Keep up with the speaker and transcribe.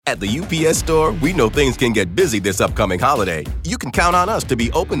At the UPS Store, we know things can get busy this upcoming holiday. You can count on us to be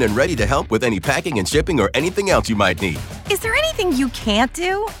open and ready to help with any packing and shipping or anything else you might need. Is there anything you can't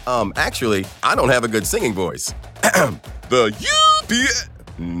do? Actually, I don't have a good singing voice. The UPS...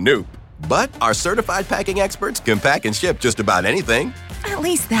 Nope. But our certified packing experts can pack and ship just about anything. At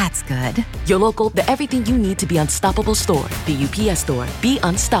least that's good. Your local, the everything you need to be unstoppable store. The UPS Store. Be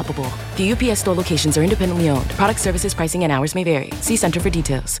unstoppable. The UPS Store locations are independently owned. Product services, pricing, and hours may vary. See Center for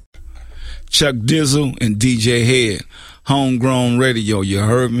details. Chuck Dizzle and DJ Head. Homegrown radio, you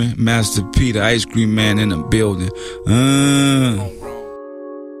heard me? Master P, the ice cream man in the building.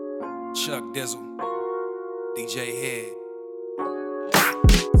 Chuck Dizzle, DJ Head.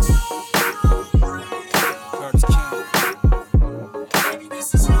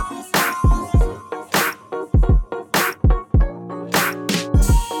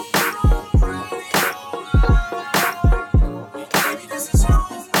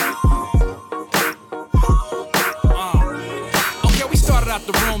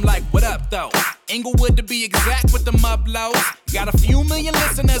 Inglewood to be exact with the mublos. Got a few million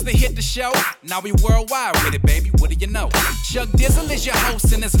listeners that hit the show. Now we worldwide with it, baby. What do you know? Chuck Dizzle is your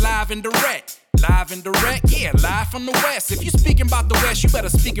host and it's live and direct. Live and direct, yeah, live from the West. If you speaking about the West, you better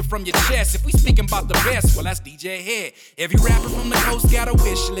speak it from your chest. If we speaking about the best, well, that's DJ Head. Every rapper from the coast got a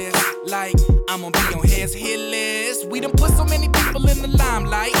wish list. Like, I'm gonna be on Head's hit list. We done put so many people in the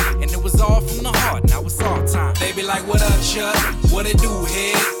limelight, and it was all from the heart, now it's all time. They be like, what up, Chuck? What it do,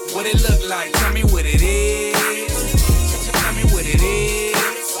 Head? What it look like? Tell me what it is. Tell me what it is.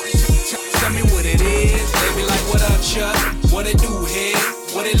 Tell me what it is. They be like, what up, Chuck? What it do, Head?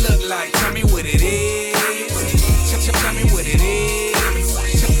 What it look like? Tell me what it is. Tell me what it is.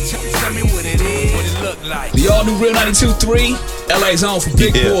 Tell me what it is. What it look like. The all new Real 92.3, LA's home for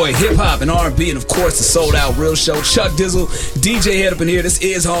big boy, hip hop, and R&B, and of course the sold out Real Show. Chuck Dizzle, DJ Head up in here. This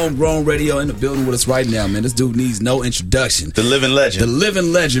is Homegrown Radio in the building with us right now, man. This dude needs no introduction. The living legend. The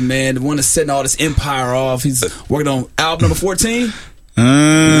living legend, man. The one that's setting all this empire off. He's working on album number 14.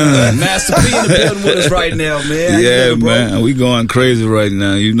 Master P in the building with us right now, man. Yeah, man. We going crazy right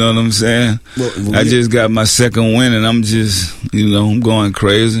now. You know what I'm saying? Well, I just got my second win, and I'm just, I'm going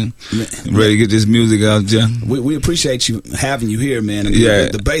crazy. Ready to get this music out there. We appreciate you having you here, man. And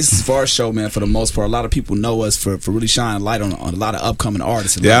the basis for our show, man, for the most part, a lot of people know us for really shining light on a lot of upcoming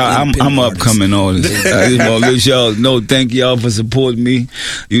artists. I'm upcoming artist. I just want to let y'all know, thank y'all for supporting me.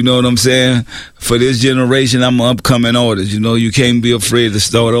 You know what I'm saying? For this generation, I'm an upcoming artist. You can't be afraid to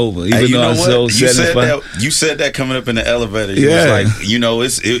start over. Even though I'm so satisfied. You said that coming up in the elevator. Yeah.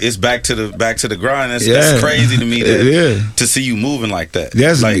 Was like, it's back to the grind. That's crazy to me to see you moving like that.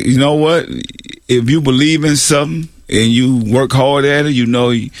 That's like, you know what? If you believe in something and you work hard at it,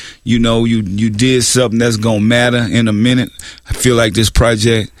 you did something that's gonna matter in a minute. I feel like this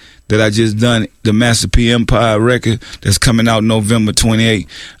project that I just done, the Master P Empire record that's coming out November 28th,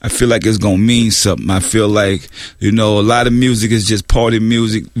 I feel like it's gonna mean something. I feel like, a lot of music is just party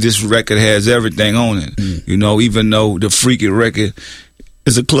music. This record has everything on it. Even though the Freaky record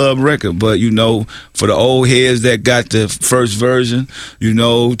is a club record, but for the old heads that got the first version,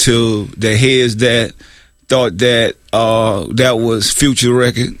 to the heads that thought that that was Future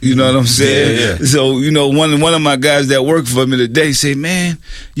record, you know what I'm saying? Yeah. So, one of my guys that worked for me today say, man,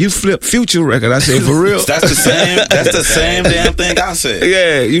 you flipped Future record. I say, for real? That's the same damn thing I said.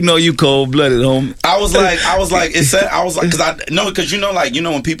 Yeah, you cold blooded, homie. I was like, because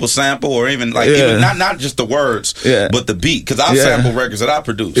when people sample or even not just the words, but the beat, because I sample records that I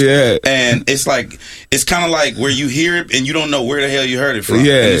produce. Yeah. And it's kind of like where you hear it and you don't know where the hell you heard it from.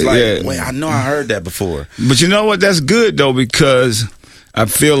 Yeah. And it's like, wait, I know I heard that before. But you know what? That's good though, because I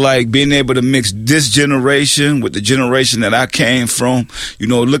feel like being able to mix this generation with the generation that I came from.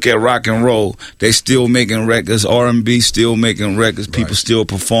 Look at rock and roll. They still making records. R&B still making records. People still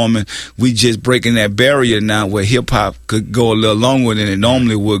performing. We just breaking that barrier now where hip hop could go a little longer than it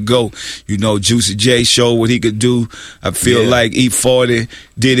normally would go. Juicy J showed what he could do. I feel like E40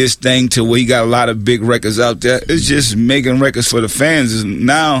 did his thing to where he got a lot of big records out there. It's just making records for the fans.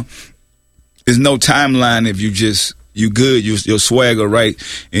 Now, there's no timeline if you good, your swagger right,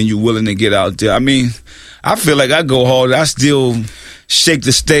 and you willing to get out there. I mean, I feel like I go hard. I still shake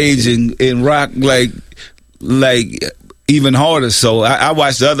the stage and rock like even harder. So I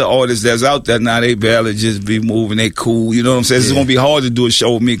watch the other artists that's out there now. They barely just be moving. They cool. You know what I'm saying? It's gonna be hard to do a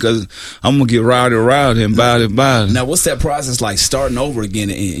show with me because I'm gonna get rowdy and body. Now, what's that process like starting over again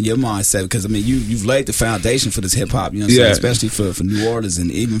in your mindset? Because you've laid the foundation for this hip hop. You know what I'm saying? Especially for New Orleans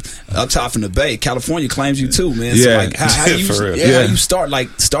and even up top in the Bay, California claims you too, man. So like, how you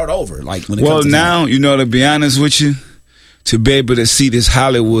start over? Like when it comes to now, to be honest with you, to be able to see this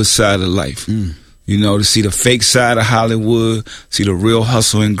Hollywood side of life. You know, to see the fake side of Hollywood, see the real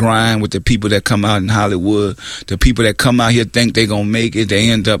hustle and grind with the people that come out in Hollywood. The people that come out here think they gonna make it, they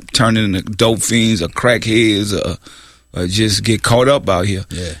end up turning into dope fiends or crackheads or just get caught up out here.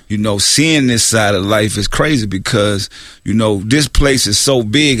 Yeah. You know, seeing this side of life is crazy because, you know, this place is so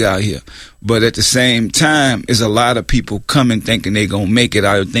big out here. But at the same time, there's a lot of people coming thinking they gonna make it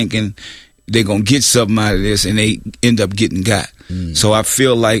out here, thinking they gonna get something out of this, and they end up getting got. So I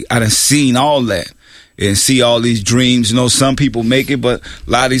feel like I done seen all that and see all these dreams. You know, some people make it, but a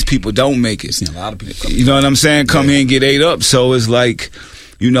lot of these people don't make it. A lot of people you know what I'm saying? Come here and get ate up. So it's like,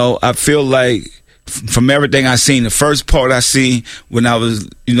 you know, I feel like from everything I seen, the first part I seen when I was,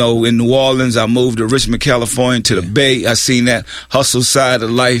 you know, in New Orleans, I moved to Richmond, California, to the Bay. I seen that hustle side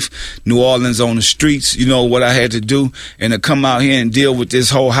of life, New Orleans on the streets, you know, what I had to do. And to come out here and deal with this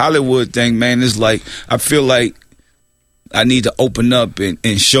whole Hollywood thing, man, it's like, I feel like I need to open up and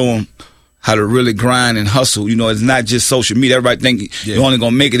show them how to really grind and hustle. You know, it's not just social media. Everybody think you're only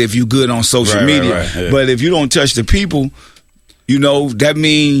going to make it if you're good on social media. Right, yeah. But if you don't touch the people, you know, that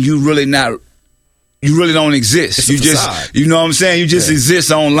means you really don't exist. It's you a just, facade. you know what I'm saying? You just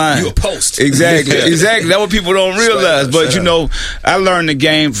exist online. You a post. Exactly. Exactly. That's what people don't realize. But, you know, I learned the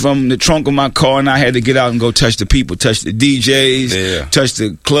game from the trunk of my car, and I had to get out and go touch the people, touch the DJs, touch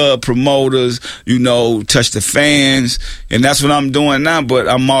the club promoters, you know, touch the fans. And that's what I'm doing now. But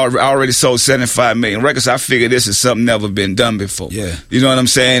I already sold 75 million records. I figure this is something never been done before. Yeah. You know what I'm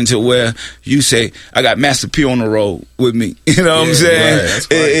saying? To where you say, I got Master P on the road with me. You know what I'm saying? Right. That's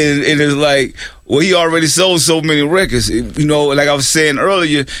crazy. It is like, well, he already sold so many records. You know, like I was saying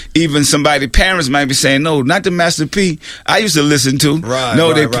earlier, even somebody's parents might be saying, no, not the Master P I used to listen to.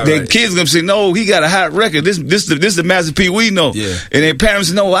 Their kids gonna say, no, he got a hot record. This the Master P we know. Yeah. And their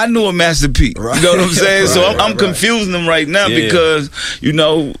parents know, I knew a Master P. Right. You know what I'm saying? So I'm confusing them right now because, you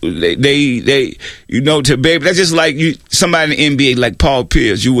know, they you know, to baby, that's just like somebody in the NBA like Paul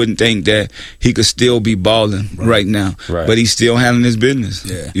Pierce. You wouldn't think that he could still be balling right now. Right. But he's still handling his business.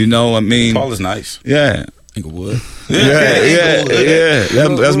 Yeah. You know, I mean, Paul is nice. Yeah. Inglewood. Yeah.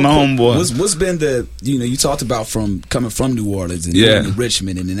 That's my homeboy. What's been the, you know, you talked about coming from New Orleans and moving to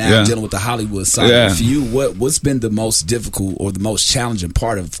Richmond and then now dealing with the Hollywood side. For you, what's been the most difficult or the most challenging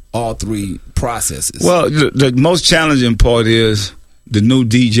part of all three processes? Well, the most challenging part is the new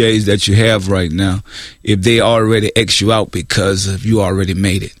DJs that you have right now, if they already X you out because of you already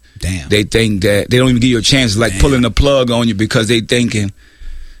made it. Damn. They think that they don't even give you a chance, like pulling the plug on you because they thinking,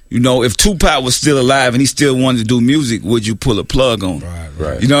 you know, if Tupac was still alive and he still wanted to do music, would you pull a plug on him?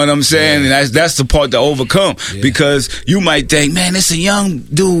 Right. You know what I'm saying? And that's the part to overcome because you might think, man, it's a young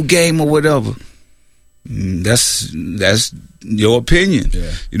dude game or whatever. That's your opinion.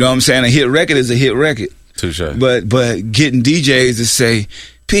 Yeah. You know what I'm saying? A hit record is a hit record. Touche. But getting DJs to say,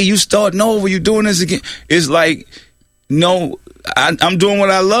 P, you starting over, you doing this again. It's like, no, I'm doing what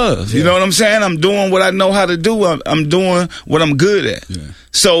I love. You know what I'm saying? I'm doing what I know how to do. I'm doing what I'm good at. Yeah.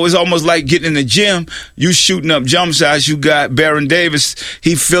 So it's almost like getting in the gym. You shooting up jump shots. You got Baron Davis.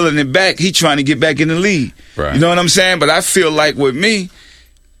 He filling it back. He trying to get back in the league. Right. You know what I'm saying? But I feel like with me,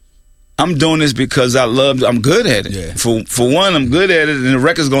 I'm doing this because I'm good at it. Yeah. For one, I'm good at it, and the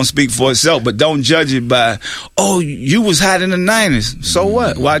record's going to speak for itself, but don't judge it by, oh, you was hot in the 90s. So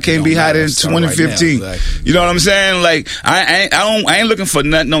what? Why can't be hot in 2015? Right now, exactly. You know what I'm saying? Like, I ain't looking for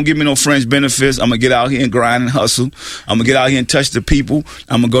nothing. Don't give me no fringe benefits. I'm going to get out here and grind and hustle. I'm going to get out here and touch the people.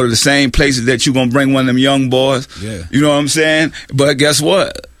 I'm going to go to the same places that you're going to bring one of them young boys. Yeah. You know what I'm saying? But guess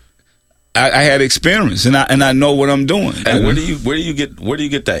what? I had experience and I know what I'm doing. And where do you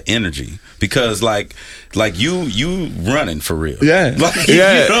get that energy? Because like you running for real. Yeah. Like, you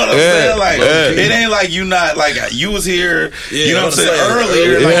know what I'm saying? Like it ain't like you not like you was here, you know what I'm saying,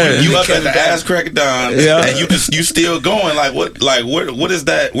 earlier, like you up at the ass crack of dawn and you still going. What is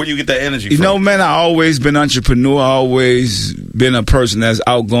that? Where do you get that energy from? You know, man, I always been an entrepreneur, I always been a person that's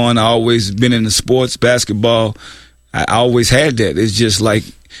outgoing, I always been in the sports, basketball. I always had that. It's just like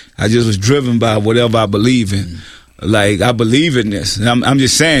I just was driven by whatever I believe in. Like, I believe in this. And I'm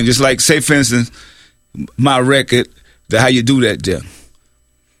just saying, just like, say, for instance, my record, How You Do That There.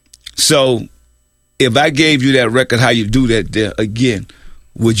 So, if I gave you that record, How You Do That There, again,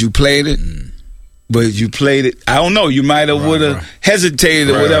 would you play it? But you played it, I don't know, you might have would have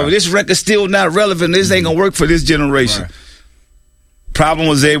hesitated or whatever. This record's still not relevant. This ain't going to work for this generation. Problem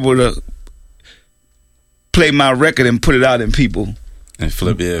was able to play my record and put it out in people. And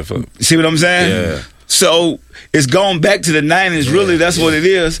flip. See what I'm saying? Yeah. So it's going back to the 90s, really, that's what it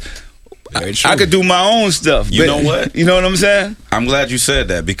is. I could do my own stuff. You know what? You know what I'm saying? I'm glad you said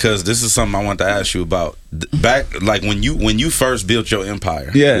that, because this is something I want to ask you about. Back, like when you first built your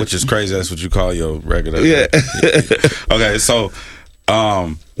empire, which is crazy. That's what you call your regular. Yeah. Okay, so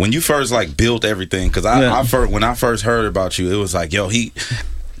when you first like built everything, because when I first heard about you, it was like, yo,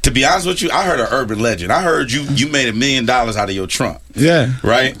 to be honest with you, I heard an urban legend. I heard you made $1 million out of your trunk. Yeah.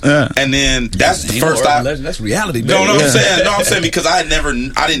 Right? Yeah. And then that's the first time. That's reality, baby. No, I'm saying because I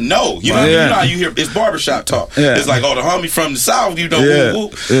didn't know. You know, you know how you hear it's barbershop talk. Yeah. It's like, oh, the homie from the South, you know, woo, woo.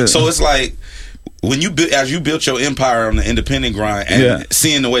 Yeah. So it's like, when as you built your empire on the independent grind and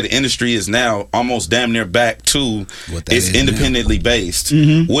seeing the way the industry is now, almost damn near back to it's independently based.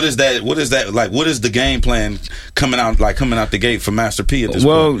 Mm-hmm. What is that like? What is the game plan coming out the gate for Master P at this point?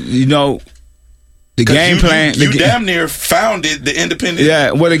 Well, you know, the game plan. You damn near founded the independent.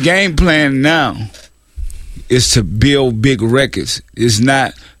 Yeah. Well, the game plan now is to build big records. It's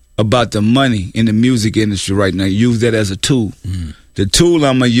not about the money in the music industry right now. Use that as a tool. Mm. The tool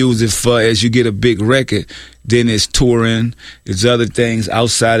I'm going to use it for, as you get a big record, then it's touring, it's other things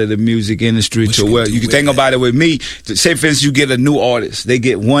outside of the music industry. You can think about it with me. Say, for instance, you get a new artist. They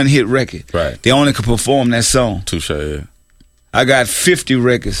get one hit record. Right. They only can perform that song. Touche, yeah. I got 50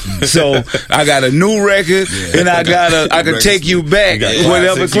 records. So I got a new record, and I can take you back,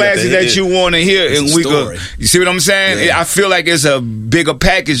 whatever classic that you want to hear. And we go. You see what I'm saying? Yeah. I feel like it's a bigger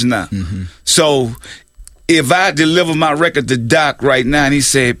package now. Mm-hmm. So if I deliver my record to Doc right now and he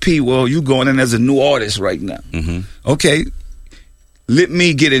said, P, well, you going in as a new artist right now. Mm-hmm. Okay, let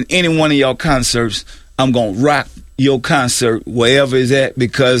me get in any one of y'all concerts. I'm going to rock your concert wherever it's at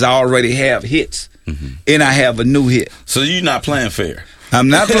because I already have hits. Mm-hmm. And I have a new hit. So you're not playing fair. I'm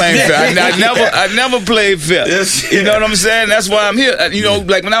not playing fair. I never played fair. Yes, you know what I'm saying? That's why I'm here. You know,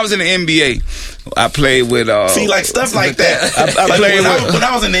 like when I was in the NBA, I played with. See, like stuff like that. I played when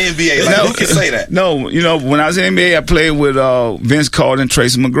I was in the NBA. Like, who can say that? No, you know, when I was in the NBA, I played with Vince Carter and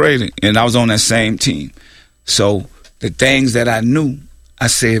Tracy McGrady, and I was on that same team. So the things that I knew, I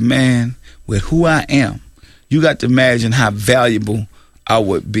said, man, with who I am, you got to imagine how valuable I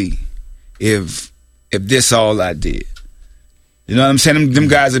would be if this all I did. You know what I'm saying? Them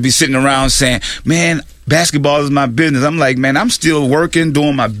guys would be sitting around saying, man, basketball is my business. I'm like, man, I'm still working,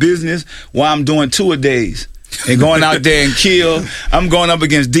 doing my business while I'm doing tour-a-days and going out there and kill. I'm going up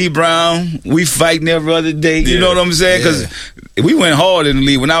against D. Brown. We fighting every other day. You know what I'm saying? Because we went hard in the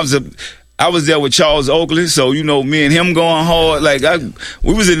league. When I was there with Charles Oakley, so, you know, me and him going hard. Like,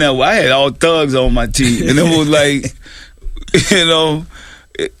 we was in there. I had all thugs on my team. And it was like, you know,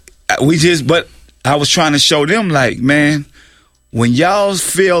 but I was trying to show them, like, man, when y'all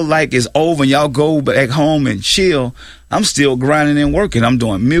feel like it's over and y'all go back home and chill, I'm still grinding and working. I'm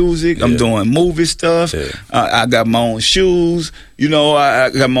doing music. I'm doing movie stuff. Yeah. I got my own shoes. You know, I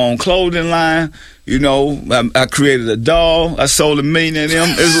got my own clothing line. You know, I created a doll. I sold 1 million of them.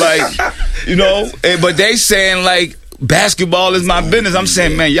 It's like, you know, but they saying like basketball is my business. I'm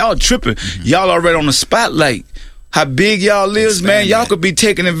saying, man, y'all tripping. Y'all already on the spotlight. How big y'all is, man. Y'all could be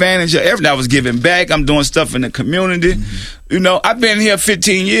taking advantage of everything. I was giving back. I'm doing stuff in the community. Mm-hmm. You know, I've been here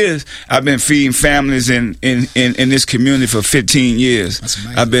 15 years. I've been feeding families in this community for 15 years.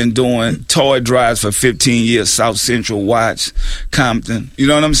 I've been doing toy drives for 15 years, South Central, Watts, Compton. You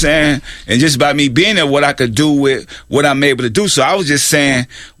know what I'm saying? And just by me being there, what I could do with what I'm able to do. So I was just saying,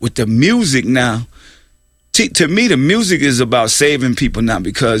 with the music now, to me, the music is about saving people now,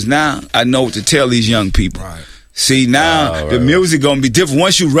 because now I know what to tell these young people. Right. See, now the music gonna be different.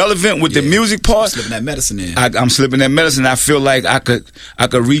 Once you relevant with the music part, slipping that medicine in. I'm slipping that medicine. I feel like I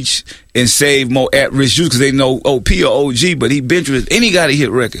could reach and save more at-risk youth because they know OP or OG, but he been through it and he got a hit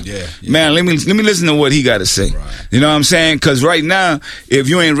record. Yeah. Man, let me listen to what he got to say. Right. You know what I'm saying? Because right now, if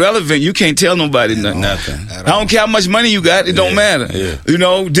you ain't relevant, you can't tell nobody nothing. I don't care how much money you got; it don't matter. Yeah. You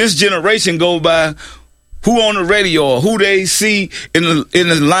know, this generation go by who on the radio or who they see in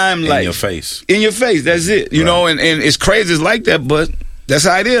the limelight. In your face. In your face, that's it. You know, and it's crazy, it's like that, but that's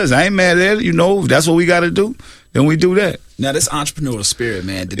how it is. I ain't mad at it. You know, if that's what we got to do, then we do that. Now, this entrepreneurial spirit,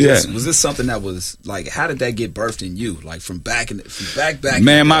 man, was this something that was, like, how did that get birthed in you? Like, from back.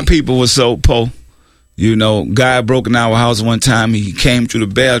 Man, my people were so poor. You know, guy broke in our house one time. He came through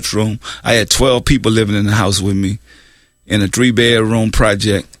the bathroom. I had 12 people living in the house with me in a 3-bedroom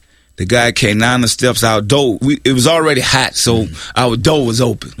project. The guy came down the steps, our door, it was already hot, so our door was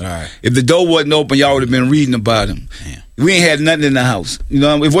open. All right. If the door wasn't open, y'all would have been reading about him. Damn. We ain't had nothing in the house. You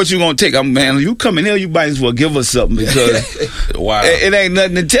know, if what you gonna take, man, you come in here, you might as well give us something because wow. it ain't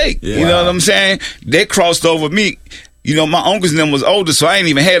nothing to take. Yeah. You know what I'm saying? They crossed over me. You know, my uncles and them was older, so I ain't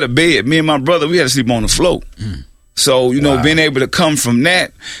even had a bed. Me and my brother, we had to sleep on the floor. So, being able to come from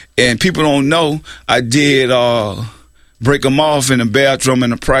that, and people don't know, I did Break 'Em Off in the bathroom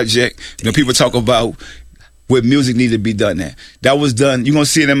in the project. People talk about where music needed to be done at. That was done. You're going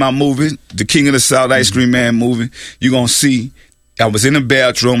to see it in my movie, The King of the South Ice Cream Man movie. You're going to see, I was in the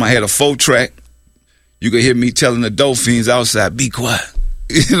bathroom. I had a 4-track. You could hear me telling the dolphins outside, be quiet.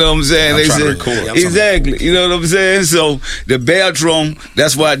 You know what I'm saying? I'm trying to record. Exactly. You know what I'm saying? So the bathroom,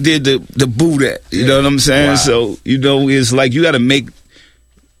 that's why I did the boot at. You know what I'm saying? Wow. So, it's like you got to make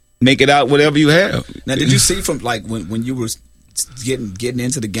it out whatever you have. Now, did you see from like when you were getting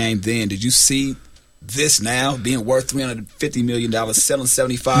into the game then, did you see this now being worth $350 million, selling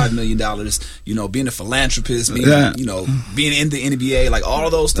 $75 million, being a philanthropist, being in the NBA, like all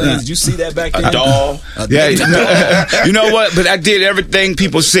of those things? Yeah. Did you see that back then? A doll. You know what? But I did everything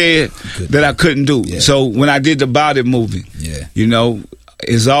people said that I couldn't do. Yeah. So when I did the Body movie,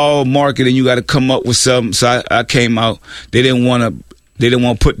 it's all marketing. You got to come up with something. So I came out. They didn't want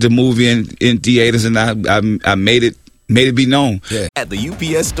to put the movie in theaters, and I made it be known. Yeah. At the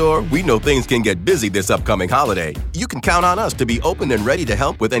UPS Store, we know things can get busy this upcoming holiday. You can count on us to be open and ready to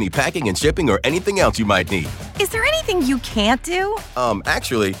help with any packing and shipping or anything else you might need. Is there anything you can't do?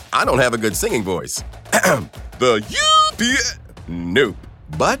 Actually, I don't have a good singing voice. The UPS... Nope.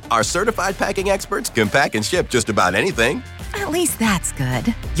 But our certified packing experts can pack and ship just about anything. At least that's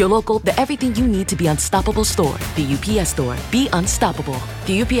good. Your local, the everything you need to be unstoppable store. The UPS Store. Be unstoppable.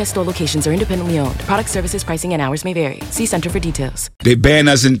 The UPS Store locations are independently owned. Product, services, pricing, and hours may vary. See Center for details. They banned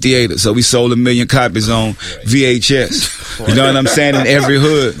us in theaters, so we sold 1 million copies on VHS. You know what I'm saying? In every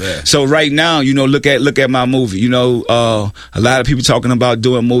hood. Yeah. So right now, look at my movie. A lot of people talking about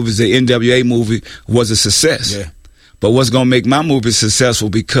doing movies. The NWA movie was a success. Yeah. But what's going to make my movie successful,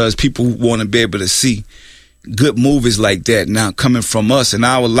 because people want to be able to see good movies like that now coming from us in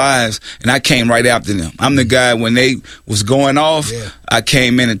our lives, and I came right after them. I'm the guy when they was going off, I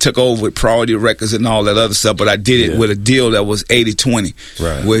came in and took over with Priority Records and all that other stuff, but I did it with a deal that was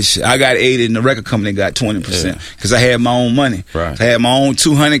 80-20, which I got 80 and the record company got 20% because I had my own money. Right. I had my own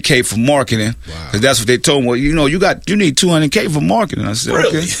 $200K for marketing, because that's what they told me. Well, you need $200K for marketing. I said,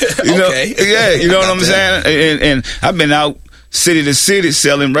 really? Okay. Yeah, you know what I'm saying? And I've been out city to city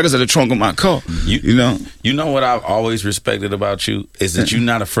selling records at the trunk of my car. You know what I've always respected about you is that you're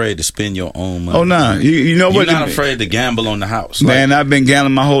not afraid to spend your own money. Oh, nah. You know what? You're not afraid to gamble on the house. Man, I've been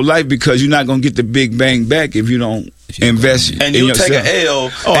gambling my whole life, because you're not going to get the big bang back if you don't invest. And you'll take an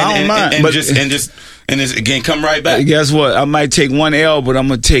L. I don't mind. And just again, come right back. Guess what? I might take 1 L, but I'm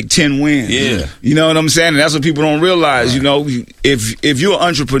going to take 10 wins. Yeah. You know what I'm saying? And that's what people don't realize. Right. If you're an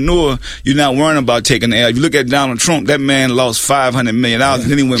entrepreneur, you're not worrying about taking an L. If you look at Donald Trump, that man lost $500 million. And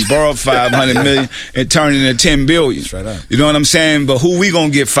then he went and borrowed $500 million and turned it into $10 billion. Straight up. You know what I'm saying? But who we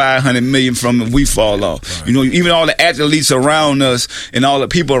going to get $500 million from if we fall off? Right. Even all the athletes around us and all the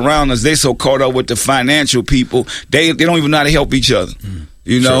people around us, they so caught up with the financial people, they don't even know how to help each other.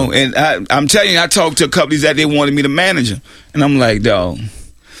 Sure. And I'm telling you, I talked to a couple of these that they wanted me to manage them. And I'm like, dog.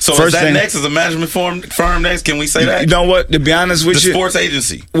 So first is that next is a management firm next? Can we say that? You know what? To be honest with you. The sports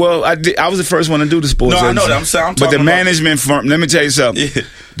agency. Well, I was the first one to do the sports agency. No, I know that. I'm but the management firm, let me tell you something. Yeah.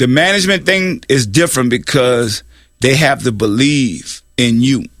 The management thing is different, because they have to believe in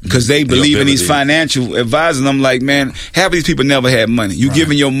you, because they believe in these financial advisors. And I'm like, man, half of these people never had money. You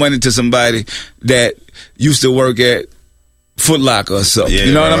giving your money to somebody that used to work at Foot Locker or something.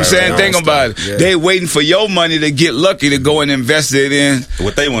 You know what I'm saying? Think about it. Yeah. They waiting for your money to get lucky to go and invest it in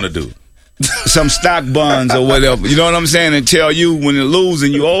what they want to do. Some stock bonds or whatever. You know what I'm saying? And tell you when you lose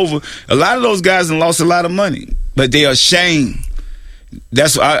and you over. A lot of those guys have lost a lot of money, but they are ashamed.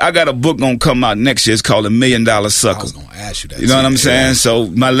 That's I got a book gonna come out next year. It's called $1 Million Sucker. I was gonna ask you that. You know what I'm saying? So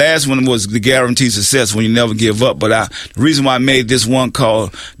my last one was The Guaranteed Success, when you never give up. But the reason why I made this one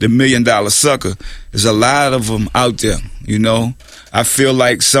called The $1 Million Sucker is a lot of them out there. I feel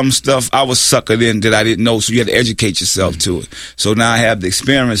like some stuff I was suckered in that I didn't know, so you had to educate yourself to it. So now I have the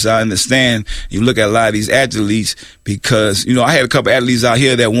experience. I understand. You look at a lot of these athletes, because I had a couple athletes out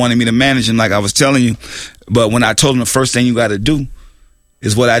here that wanted me to manage them, like I was telling you. But when I told them the first thing you got to do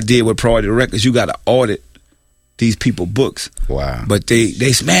is what I did with Priority Records. You got to audit these people books. Wow. But they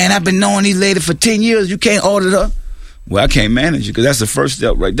man, I've been knowing these ladies for 10 years. You can't audit her. Well, I can't manage it, because that's the first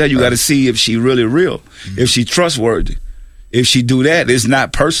step right there. You got to see if she really real, if she trustworthy. If she do that, it's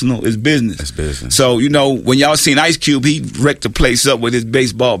not personal, it's business. It's business. So, when y'all seen Ice Cube, he wrecked the place up with his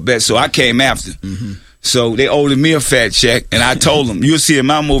baseball bat, so I came after him. Mm-hmm. So they owed me a fat check, and I told them, you'll see in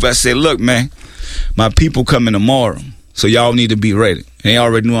my movie, I said, look, man, my people coming tomorrow, so y'all need to be ready. And they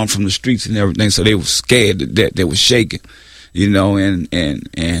already knew I'm from the streets and everything, so they were scared to death. They were shaking. you know, and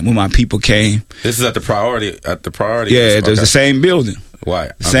when my people came. This is at the priority. Yeah, it was the same building.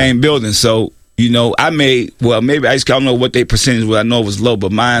 Why? Same building. So, you know, I made, well, maybe I don't know what their percentage was. I know it was low,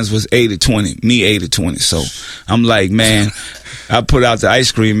 but mine was 80-20. Me 80-20. So I'm like, man, I put out the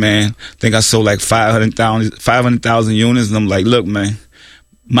ice cream, man. I think I sold like 500,000 units. And I'm like, look, man,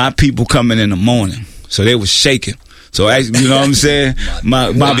 my people coming in the morning. So they was shaking. So, you know what I'm saying?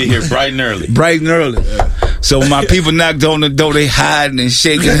 I'll be here bright and early. Bright and early. So when my people knocked on the door, they hiding and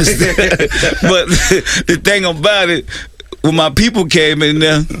shaking and stuff. But the thing about it, when my people came in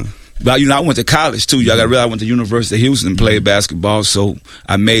there, but, you know, I went to college, too. Y'all got to realize I went to University of Houston and played basketball, so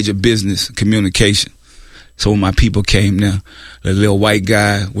I majored business communication. So when my people came there, the little white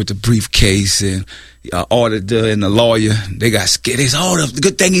guy with the briefcase and auditor and the lawyer, they got scared. They said, oh, the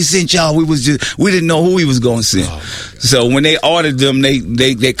good thing he sent y'all. We didn't know who he was going to send. Oh, so when they ordered them,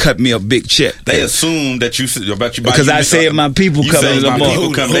 they cut me a big check. They assumed that you because I said my people coming in the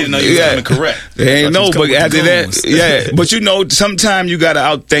morning. They didn't know you was coming correct. They ain't know, but after that, yeah. But you know, sometimes you got to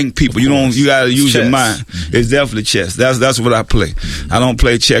outthink people. You got to use your mind. It's definitely chess. That's what I play. I don't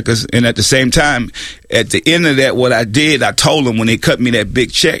play checkers. And at the same time, at the end of that, what I did, I told them when they cut me that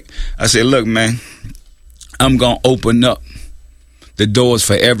big check, I said, look, man, I'm going to open up the doors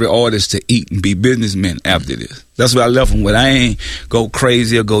for every artist to eat and be businessmen after this. That's what I left them with. I ain't go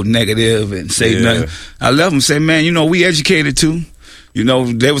crazy or go negative and say nothing. I left them say, man, you know, we educated too. You know,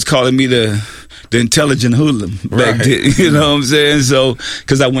 they was calling me the intelligent hoodlum back then. You know what I'm saying? So,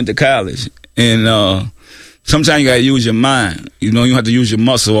 because I went to college. And sometimes you got to use your mind. You know, you don't have to use your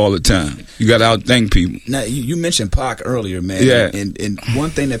muscle all the time. You got to outthink people. Now, you mentioned Pac earlier, man. Yeah. And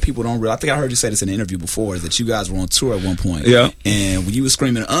one thing that people don't realize, I think I heard you say this in an interview before, is that you guys were on tour at one point. Yeah. And when you were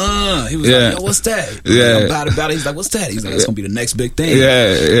screaming, he was like, yo, what's that? Yeah. About it. He's like, what's that? He's like, it's going to be the next big thing.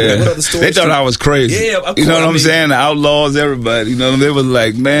 Yeah. What other stories? They thought I was crazy. Yeah, of course. You know what I'm saying? The Outlaws, everybody. You know, they was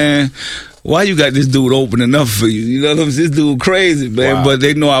like, man, why you got this dude opening up for you? You know what I'm saying? This dude crazy, man. Wow. But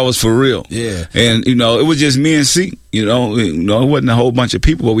they know I was for real. Yeah. And, you know, it was just me and C. You know, it wasn't a whole bunch of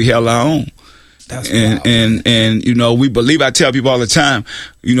people, but we held our own. That's wild, and you know, we believe, I tell people all the time,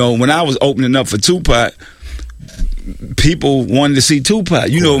 you know, when I was opening up for Tupac, people wanted to see Tupac.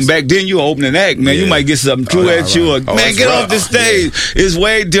 You know, back then you were opening act, man. You might get something threw at you, or man, get off the stage. Yeah. It's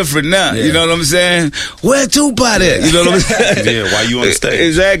way different now. Yeah. You know what I'm saying? Where Tupac at? You know what I'm saying? Yeah, why you on the stage?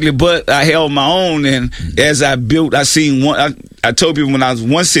 Exactly. But I held my own, and as I built, I seen one. I told people when I was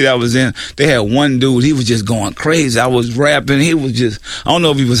one city I was in, they had one dude. He was just going crazy. I was rapping. He was just, I don't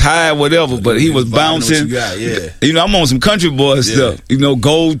know if he was high or whatever, but he was bouncing. You know, I'm on some country boy stuff. You know,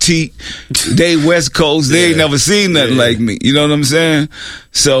 gold teeth. They West Coast. They ain't never seen nothing like me. You know what I'm saying?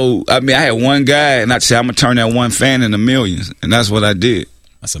 So, I mean, I had one guy, and I said, I'm going to turn that one fan into millions. And that's what I did.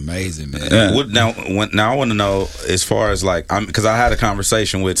 That's amazing, man. Yeah. Now I want to know, as far as like, because I had a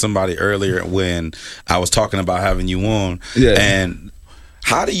conversation with somebody earlier when I was talking about having you on, and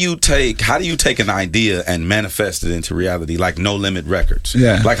how do you take an idea and manifest it into reality, like No Limit Records?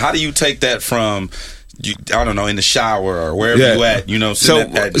 Yeah. Like, how do you take that from, I don't know, in the shower or wherever you at, you know? So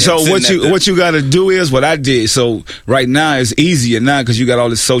what you got to do is what I did. So right now it's easier now because you got all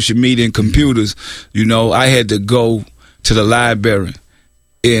this social media and computers. You know, I had to go to the library.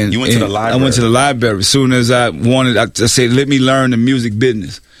 You went to the library? I went to the library. As soon as I wanted, I said, let me learn the music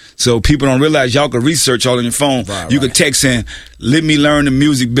business. So people don't realize y'all can research all on your phone. You could text in, let me learn the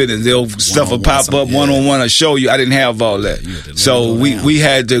music business. Stuff will pop up one-on-one. I'll show you. I didn't have all that. So we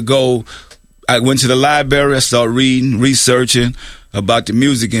had to go. I went to the library. I started reading, researching about the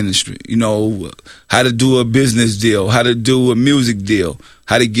music industry. You know, how to do a business deal, how to do a music deal,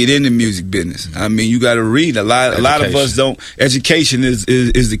 how to get in the music business. I mean, you got to read. A lot of us don't. Education is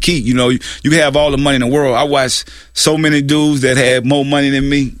the key. You know, you have all the money in the world. I watched so many dudes that had more money than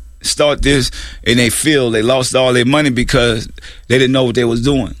me start this, and they lost all their money because they didn't know what they was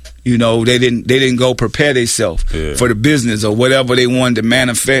doing. You know, they didn't go prepare themselves for the business or whatever they wanted to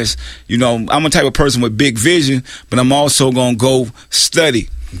manifest. You know, I'm a type of person with big vision, but I'm also gonna go study.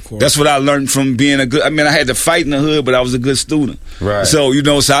 That's what I learned from being I had to fight in the hood, but I was a good student. Right. So, you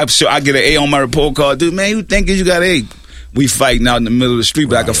know, I get an A on my report card. Dude, man, you think you got A? We fighting out in the middle of the street,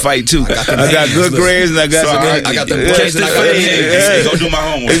 but I can fight too. I got good grades and I got I got the grades. Go do my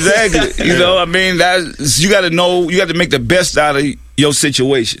homework. Exactly. You know, I mean, you got to know. You got to make the best out of your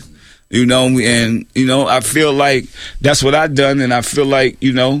situation. You know, and you know, I feel like that's what I done, and I feel like,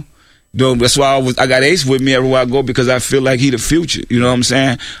 you know, that's why I got Ace with me everywhere I go, because I feel like he the future. You know what I'm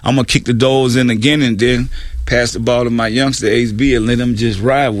saying? I'm gonna kick the doors in again, and then pass the ball to my youngster HB and let him just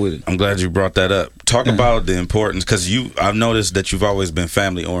ride with it. I'm glad you brought that up. Talk about the importance, because I've noticed that you've always been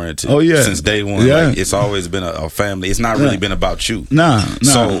family oriented. Oh yeah, since day one. Yeah. Like, it's always been a family. It's not really been about you. Nah.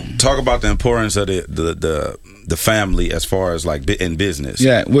 So talk about the importance of the family as far as like in business.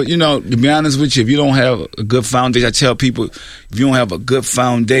 Yeah. Well, to be honest with you, if you don't have a good foundation, I tell people, if you don't have a good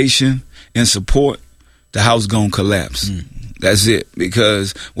foundation and support, the house gonna collapse. That's it.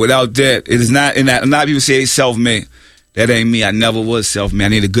 Because without that, it is not. And a lot of people say they self-made. That ain't me. I never was self-made. I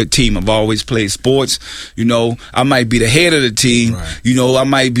need a good team. I've always played sports. I might be the head of the team. Right. I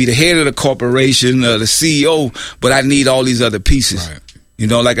might be the head of the corporation or the CEO, but I need all these other pieces. Right.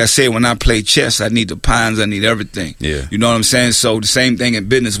 Like I said, when I play chess, I need the pawns, I need everything. Yeah. You know what I'm saying? So the same thing in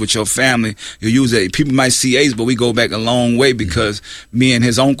business with your family. You use it. People might see Ace, but we go back a long way because me and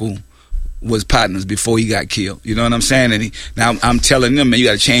his uncle was partners before he got killed. You know what I'm saying? And now I'm telling them, man, you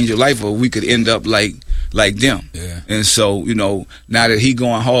got to change your life or we could end up like them. Yeah. And so, now that he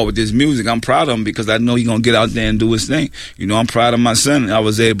going hard with this music, I'm proud of him because I know he going to get out there and do his thing. I'm proud of my son. I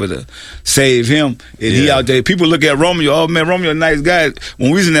was able to save him. And he out there. People look at Romeo, oh man, Romeo a nice guy. When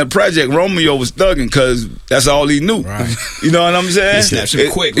we was in that project, Romeo was thugging because that's all he knew. Right. You know what I'm saying? He snaps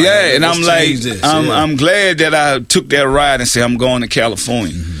him quick. Like, yeah, and I'm like, I'm glad that I took that ride and said I'm going to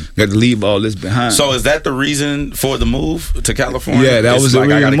California. Got to leave all this behind. So is that the reason for the move to California? Yeah, that was the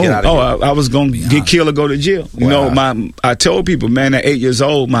reason. I was going to get killed or go to jail. I told people, man, at 8 years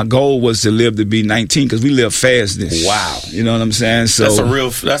old, my goal was to live to be 19 because we live fast then. Wow. You know what I'm saying? So that was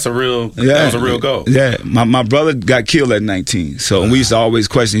a real goal. Yeah, my brother got killed at 19. So we used to always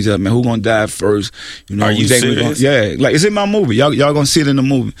question each other, man, who gonna die first? Are you serious? Yeah, like it's in my movie. Y'all gonna see it in the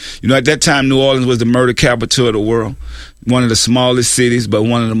movie. At that time, New Orleans was the murder capital of the world. One of the smallest cities, but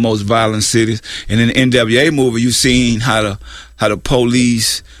one of the most violent cities. And in the NWA movie, you seen how the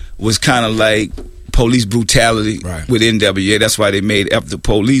police was kind of like police brutality with NWA. That's why they made F the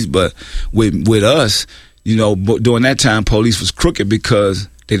police. But with us, during that time, police was crooked because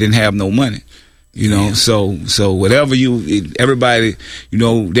they didn't have no money. So whatever everybody,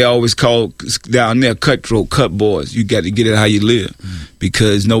 they always call down there cutthroat, cut boys. You got to get it how you live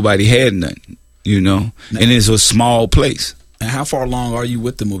because nobody had nothing. And it's a small place. And how far along are you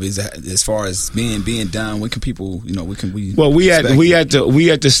with the movie? Is that, as far as being done? When can people, Well, we at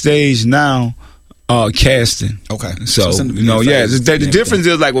the stage now, casting. Okay. So the difference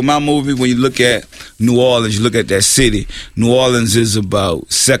is like with my movie, when you look at New Orleans, you look at that city. New Orleans is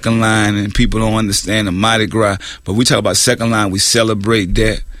about second line, and people don't understand the Mardi Gras. But we talk about second line, we celebrate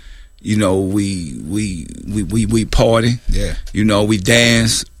that. We party. Yeah. We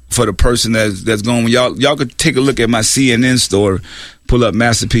dance. For the person that's going, y'all could take a look at my CNN story, pull up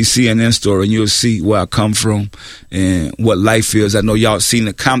Masterpiece CNN story, and you'll see where I come from and what life is. I know y'all seen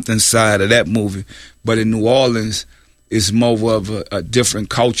the Compton side of that movie, but in New Orleans, it's more of a different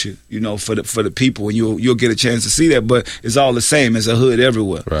culture, for the people, and you'll get a chance to see that. But it's all the same. It's a hood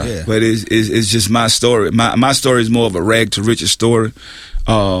everywhere. Right. Yeah. But it's just my story. My story is more of a rag to riches story.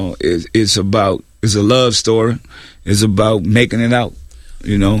 It's a love story. It's about making it out.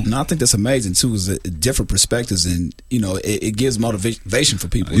 And I think that's amazing too. Is different perspectives, and it gives motivation for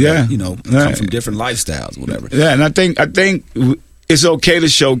people. Yeah, that, come from different lifestyles, whatever. Yeah, and I think it's okay to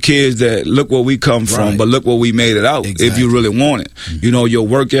show kids that look where we come from, but look where we made it out. Exactly. If you really want it, your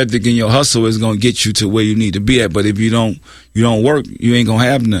work ethic and your hustle is gonna get you to where you need to be at. But if you don't work, you ain't gonna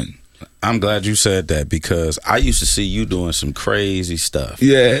have nothing. I'm glad you said that because I used to see you doing some crazy stuff.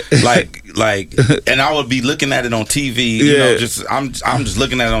 Yeah, like, and I would be looking at it on TV. I'm just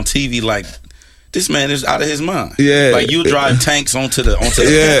looking at it on TV like, this man is out of his mind. Yeah, like you drive tanks onto the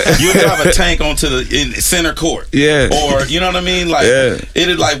you drive a tank onto the center court. Yeah, or you know what I mean? Like it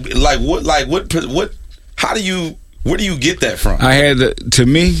is what? How do you? Where do you get that from? I had to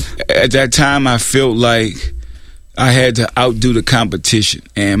me at that time. I felt like I had to outdo the competition,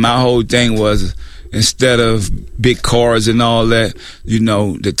 and my whole thing was, instead of big cars and all that,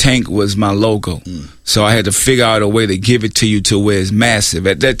 the tank was my logo. So I had to figure out a way to give it to you to where it's massive.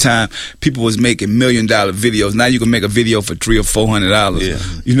 At that time, people was making $1 million videos. Now you can make a video for $300 or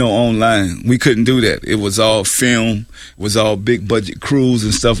 $400. Online. We couldn't do that. It was all film. It was all big budget crews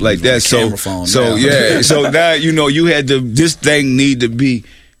and stuff like that. So now you had to. This thing need to be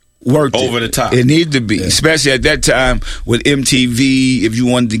worked over the top. It needed to be, especially at that time with MTV. If you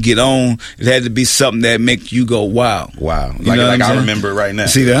wanted to get on, it had to be something that make you go, wow. Like I remember it right now.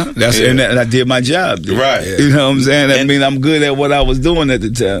 See that? And I did my job. Dude. Right. You know what I'm saying? That means I'm good at what I was doing at the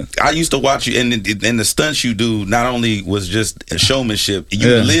time. I used to watch you, and the stunts you do not only was just a showmanship.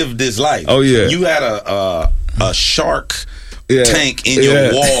 You lived this life. Oh yeah. You had a shark. tank in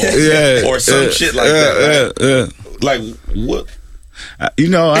your wall or some shit like that. Right? Like what? You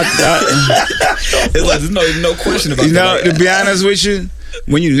know, it's like there's no question about that. You know, to be honest with you,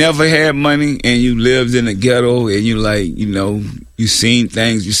 when you never had money and you lived in the ghetto and you like, you know, you seen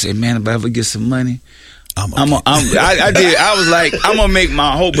things, you say, man, if I ever get some money, I was like, I'm gonna make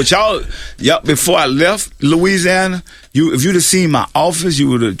my whole. But y'all, before I left Louisiana, if you'd have seen my office, you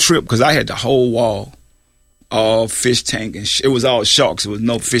would have tripped because I had the whole wall, all fish tank and it was all sharks. There was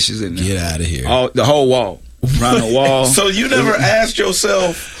no fishes in there. Get out of here. The whole wall, around the wall. So you never asked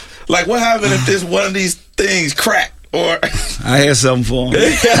yourself, like, what happened if this one of these things cracked? Or I had something for him.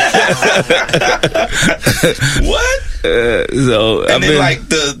 What? And then like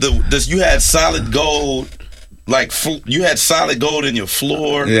the you had solid gold, like you had solid gold in your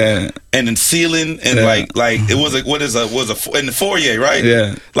floor, and in ceiling, and like it was in the foyer, right?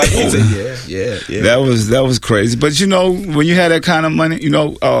 Yeah, like yeah. That was crazy. But you know, when you had that kind of money, you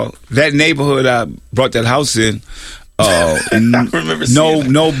know, that neighborhood I brought that house in. I remember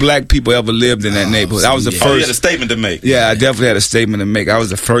no black people ever lived in that neighborhood. I was the first. You had a statement to make. Yeah, I definitely had a statement to make. I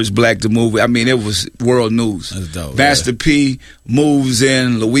was the first black to move. I mean, it was world news. That's dope. Master P moves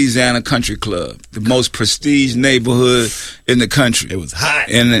in Louisiana Country Club, the most prestige neighborhood in the country. It was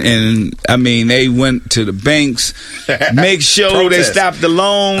hot. And I mean, they went to the banks, make sure they stopped the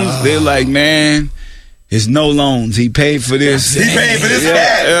loans. They're like, man, it's no loans. He paid for this. He paid for this.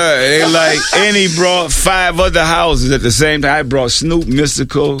 They like, and he brought 5 other houses at the same time. I brought Snoop,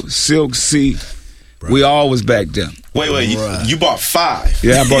 Mystical, Silk C. Bro. We all was back then. Wait, you bought 5?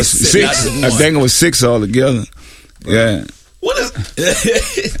 Yeah, I bought 6. I think it was 6 altogether. Yeah. What is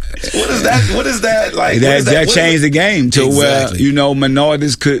that? What is that like? That changed the game to where, you know,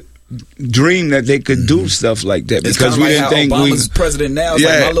 minorities could dream that they could do stuff like that because we didn't think Obama's president now. It's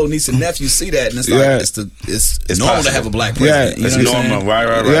like my little niece and nephew see that, and it's like it's normal to have a black president. Yeah, it's normal.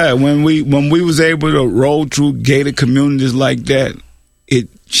 Right. Yeah, when we was able to roll through gated communities like that, it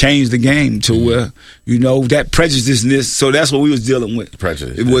changed the game to where, you know, that prejudiceness. So that's what we was dealing with.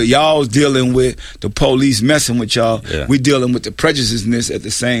 Prejudice. What y'all was dealing with, the police messing with y'all. Yeah. We dealing with the prejudiceness at the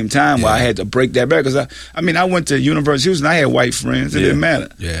same time. Where I had to break that back because I went to University of Houston. I had white friends. It didn't matter.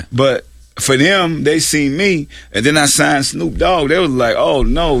 Yeah. But for them, they seen me, and then I signed Snoop Dogg. They was like, "Oh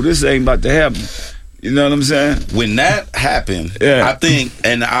no, this ain't about to happen." You know what I'm saying? When that happened, I think,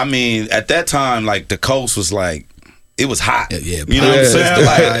 and I mean, at that time, like the coast was like. It was hot. Yeah, you know what I'm saying?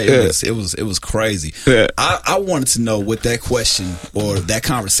 Like, it was crazy. Yeah. I wanted to know what that question or that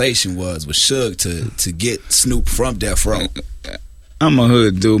conversation was with Suge to get Snoop from Death Row. I'm a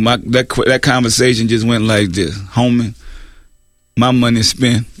hood dude. That conversation just went like this, homie. My money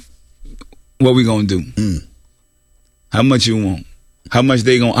spent. What we gonna do? How much you want? How much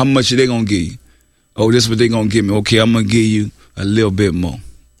they gonna give you? Oh, this is what they gonna give me. Okay, I'm gonna give you a little bit more.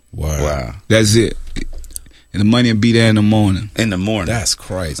 Wow. That's it. And the money will be there in the morning. That's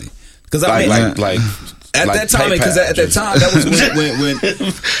crazy. Because at that time, that was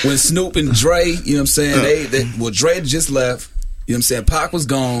when Snoop and Dre, you know what I'm saying? Dre just left. You know what I'm saying? Pac was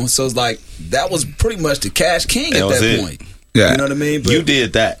gone, so it's like that was pretty much the cash king at that point. Yeah, you know what I mean? But you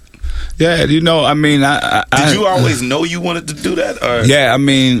did that. Yeah, you know, I mean, did you always know you wanted to do that? Or? Yeah, I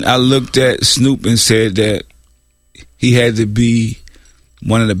mean, I looked at Snoop and said that he had to be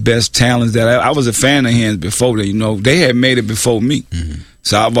one of the best talents that I was a fan of his before that. You know, they had made it before me,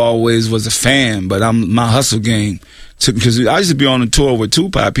 so I've always was a fan. But my hustle game took because I used to be on a tour with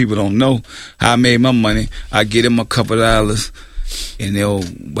Tupac. People don't know how I made my money. I get them a couple $,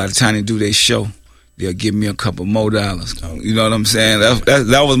 and by the time they do their show, they'll give me a couple more $. You know what I'm saying?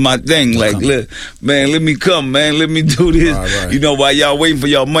 That was my thing. Like, man, let me come, man. Let me do this. Right. You know, while y'all waiting for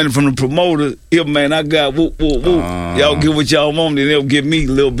y'all money from the promoter, here, man, I got whoop, whoop, whoop. Y'all get what y'all want, and they'll give me a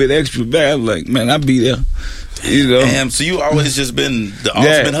little bit extra back. I'm like, man, I'll be there. You know? Damn, so you always just been the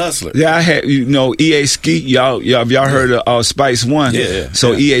ultimate hustler. Yeah, I had, you know, EA Ski. Y'all heard of Spice One? Yeah.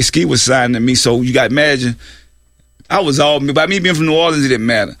 So EA Ski was signed to me. So you got to imagine, I was all, by me being from New Orleans, it didn't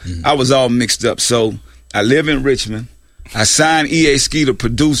matter. I was all mixed up. So I live in Richmond. I signed EA Ski to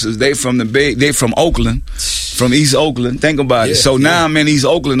producers. They from Oakland, from East Oakland. Think about it. So now I'm in East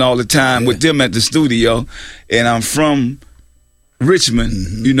Oakland all the time with them at the studio, and I'm from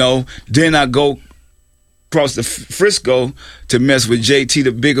Richmond. You know. Then I go across the Frisco to mess with JT,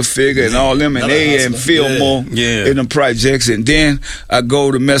 the bigger figure, and all them, and they and Fillmore in the projects. And then I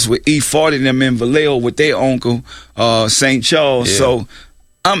go to mess with E40 and them in Vallejo with their uncle, St. Charles. So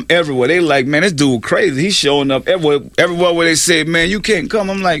I'm everywhere. They like, man, this dude crazy. He's showing up everywhere where they say, man, you can't come.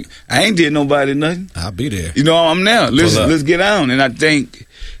 I'm like, I ain't did nobody nothing. I'll be there. You know, I'm there. Let's get on. And I think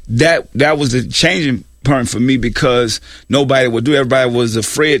that was the changing point for me because nobody would do. Everybody was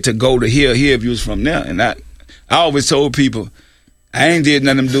afraid to go to here if you was from there. And I always told people, I ain't did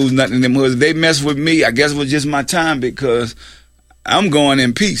none of them dudes, nothing in them hoods. They mess with me, I guess it was just my time because I'm going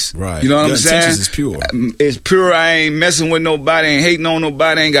in peace. Right. You know what Your I'm saying? intentions is pure. It's pure. I ain't messing with nobody, ain't hating on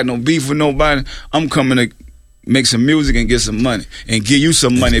nobody, ain't got no beef with nobody. I'm coming to make some music and get some money and give you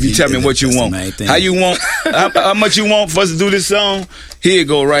some money if you tell me what you want. How you want, how much you want for us to do this song? Here you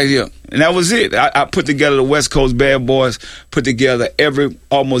go, right here. And that was it. I put together the West Coast Bad Boys, put together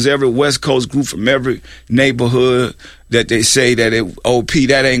almost every West Coast group from every neighborhood that they say that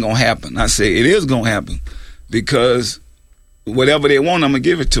that ain't gonna happen. I say it is gonna happen because whatever they want, I'm gonna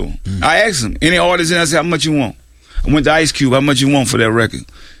give it to them. I asked them, any artist in there, I said, how much you want? I went to Ice Cube, how much you want for that record?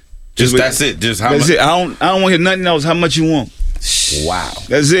 That's it. Just how that's much? it. I don't want to hear nothing else. How much you want? Wow.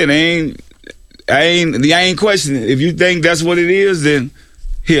 That's it. I ain't questioning it. If you think that's what it is, then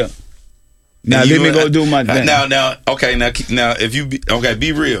here. Now let me go do my thing. Now, if you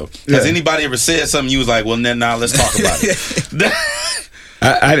be real. Yeah. Has anybody ever said something you was like, well, now let's talk about it?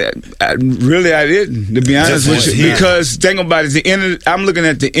 I didn't, to be honest with you, because think about it. I'm looking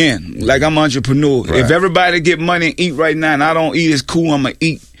at the end. Like I'm an entrepreneur. Right. If everybody get money and eat right now, and I don't eat, it's cool. I'm gonna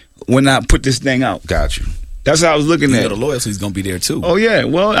eat when I put this thing out. Got you. That's how I was looking at it. The loyalty's gonna be there too. Oh yeah.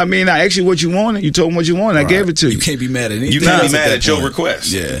 Well, I mean, I asked you what you wanted. You told me what you wanted. I gave it to you. You can't be mad at anything. You can't be mad at your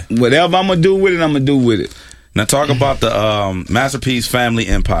request. Yeah. Whatever I'm gonna do with it, I'm gonna do with it. Now talk about the Masterpiece Family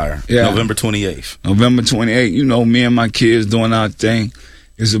Empire. Yeah. November 28th. November 28th. You know, me and my kids doing our thing.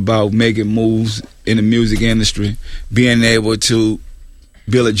 It's about making moves in the music industry, being able to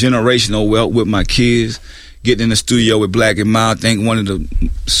build a generational wealth with my kids, getting in the studio with Black and Mild. I think one of the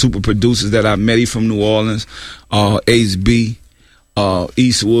super producers that I met, he from New Orleans, Ace B,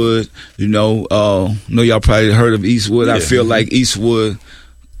 Eastwood. You know y'all probably heard of Eastwood. Yeah. I feel like Eastwood,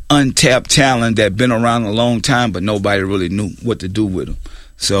 untapped talent that been around a long time, but nobody really knew what to do with him.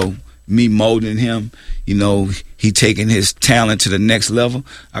 So me molding him, you know, he taking his talent to the next level.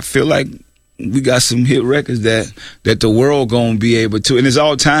 I feel like we got some hit records that the world gonna be able to, and it's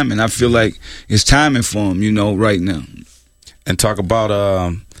all timing. I feel like it's timing for him, you know, right now. And talk about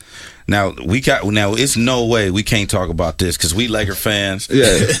now it's no way we can't talk about this because we Laker fans.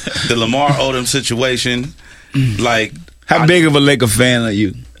 Yeah, the Lamar Odom situation. Like, how big of a Laker fan are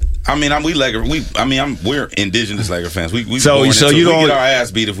you? I mean, we're indigenous Laker fans. We get our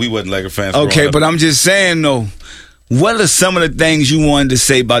ass beat if we wasn't Laker fans. Okay, but I'm just saying though, what are some of the things you wanted to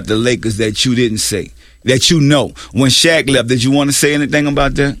say about the Lakers that you didn't say, that you know? When Shaq left, did you want to say anything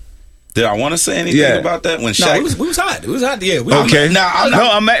about that? Did I want to say anything about that? When Shaq, it was hot. It was hot. Yeah. Okay.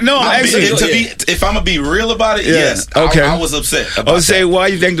 I'm actually. If I'm gonna be real about it, yes. Okay. I was upset about that. Say why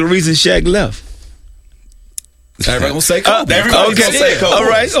you think the reason Shaq left? Everybody gonna say Kobe. Everybody gonna say Kobe. All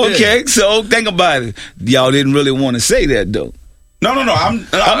right. Okay. Yeah. So think about it. Y'all didn't really want to say that though. No. I'm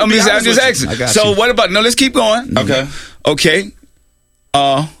just asking. So what about? No, let's keep going. Okay.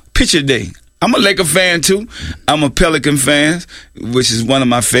 Picture Day. I'm a Laker fan too. I'm a Pelican fan, which is one of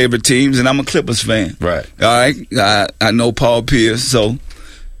my favorite teams, and I'm a Clippers fan. Right. All right. I know Paul Pierce. So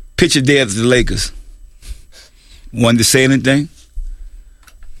Picture Day of the Lakers. Wanted to say anything?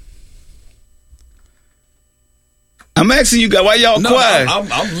 I'm asking you guys, why y'all quiet?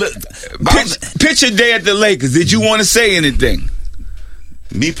 Picture Day at the Lakers. Did you want to say anything?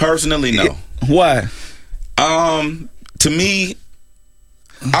 Me personally, no. Why? To me,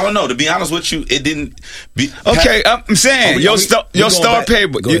 I don't know. To be honest with you, it didn't. Okay, I'm saying your star player,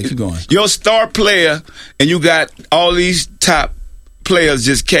 your star player, and you got all these top players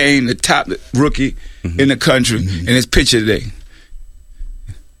just came, the top rookie in the country, and it's Picture Day.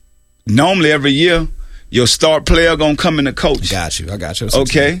 Normally, every year, your star player gonna come in the coach. I got you.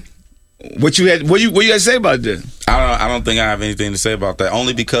 Okay. What you had to say about that? I don't think I have anything to say about that.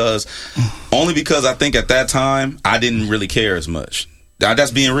 Only because I think at that time I didn't really care as much.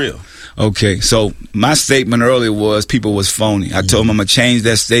 That's being real. Okay, so my statement earlier was people was phony. I told them I'm gonna change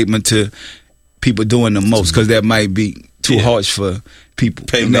that statement to people doing the most because that might be too harsh for people.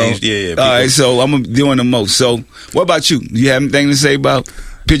 All right, so I'm doing the most. So what about you? Do you have anything to say about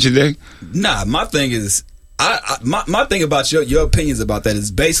Picture Day? Nah, my thing is, my thing about your opinions about that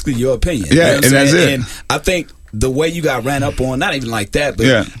is basically your opinion. Yeah, you know and that's it. And I think the way you got ran up on, not even like that, but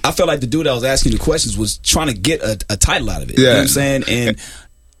I felt like the dude that was asking you questions was trying to get a title out of it. Yeah. You know what I'm saying? And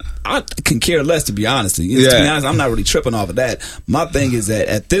I can care less, to be honest. To be honest, I'm not really tripping off of that. My thing is that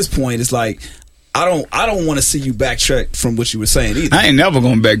at this point, it's like, I don't want to see you backtrack from what you were saying either. I ain't never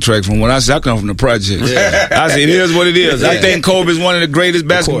gonna backtrack from what I said. I come from the projects. Yeah. I said it is what it is. I think Kobe is one of the greatest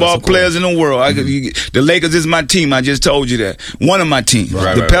basketball players in the world. The Lakers is my team. I just told you that. One of my teams.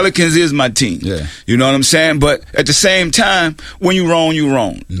 The Pelicans is my team. Yeah. You know what I'm saying? But at the same time, when you wrong, you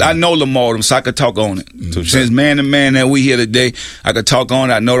wrong. I know Lamar Odom, so I could talk on it. Since man to man that we here today, I could talk on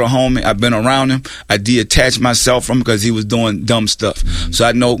it. I know the homie. I've been around him. I detached myself from him because he was doing dumb stuff. So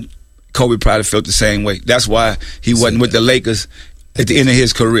I know Kobe probably felt the same way. That's why he wasn't with the Lakers at the end of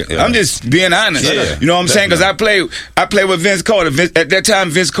his career. Yeah. I'm just being honest. Yeah. You know what I'm saying? Because I played with Vince Carter. At that time,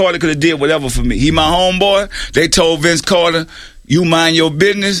 Vince Carter could have did whatever for me. He my homeboy. They told Vince Carter, you mind your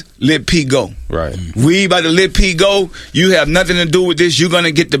business, let P go. Right. We about to let P go. You have nothing to do with this. You're going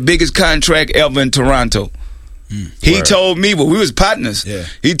to get the biggest contract ever in Toronto. He told me, well, we was partners. Yeah.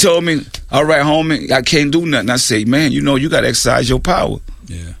 He told me, all right, homie, I can't do nothing. I say, man, you know, you got to exercise your power.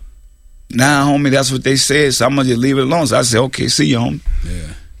 Yeah. Nah, homie, that's what they said, so I'm going to just leave it alone. So I said, okay, see you, homie.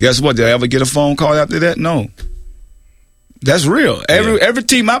 Yeah. Guess what? Did I ever get a phone call after that? No. That's real. Every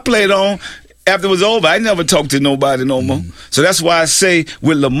team I played on, after it was over, I never talked to nobody no more. So that's why I say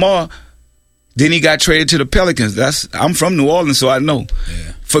with Lamar, then he got traded to the Pelicans. I'm from New Orleans, so I know.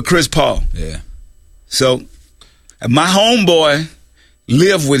 Yeah. For Chris Paul. Yeah. So my homeboy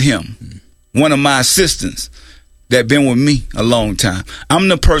lived with him, one of my assistants that been with me a long time. I'm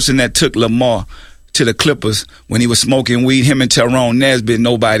the person that took Lamar to the Clippers when he was smoking weed. Him and Tyrone Nesbitt,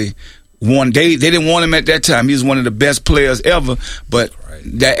 nobody wanted. They didn't want him at that time. He was one of the best players ever, but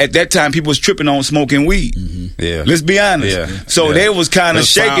at that time people was tripping on smoking weed. Yeah, let's be honest. Yeah. So they was kind of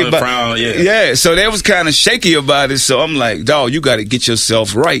shaky about so they was kind of shaky about it. So I'm like, dawg, you got to get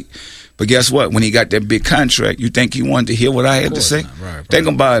yourself right. But guess what? When he got that big contract, you think he wanted to hear what I had to say? Right. Think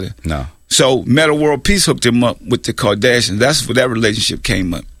about it. No. So Metta World Peace hooked him up with the Kardashians. That's where that relationship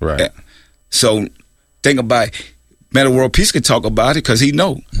came up. Right. Yeah. So think about it. Metta World Peace could talk about it because he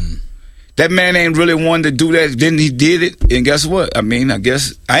know. That man ain't really wanted to do that. Then he did it, and guess what? I mean, I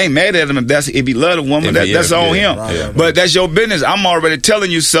guess I ain't mad at him if he loved a woman. That's on him. Right. But that's your business. I'm already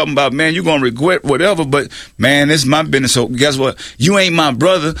telling you something about, man, you're gonna regret whatever. But man, it's my business. So guess what? You ain't my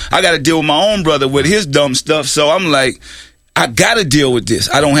brother. I got to deal with my own brother with his dumb stuff. So I'm like, I got to deal with this.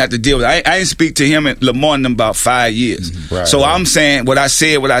 I don't have to deal with it. I ain't speak to him and Lamar in about 5 years. So I'm saying what I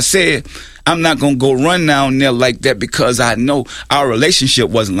said. I'm not going to go run down there like that because I know our relationship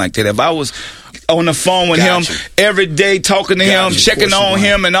wasn't like that. If I was on the phone with him every day, talking to him, checking on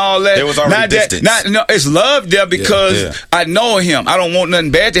him and all that. There was already distance. It's love there because I know him. I don't want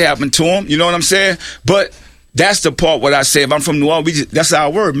nothing bad to happen to him. You know what I'm saying? But that's the part what I say. If I'm from New Orleans, that's our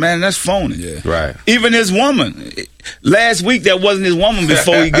word, man. That's phony. Yeah. Right. Even his woman. Last week, that wasn't his woman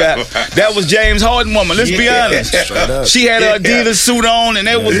before he got. That was James Harden woman. Let's be honest. She had her Adidas suit on, and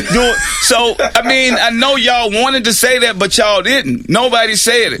they was doing. So I mean, I know y'all wanted to say that, but y'all didn't. Nobody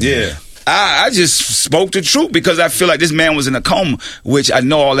said it. Yeah. I just spoke the truth because I feel like this man was in a coma, which I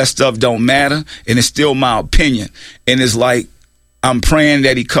know all that stuff don't matter, and it's still my opinion. And it's like, I'm praying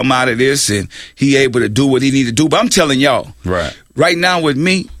that he come out of this and he able to do what he need to do. But I'm telling y'all, right now with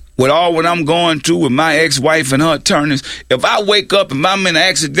me, with all what I'm going through with my ex-wife and her attorneys, if I wake up and I'm in an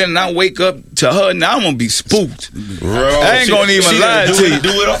accident and I wake up to her, now I'm going to be spooked. Bro, I ain't going to even lie to you.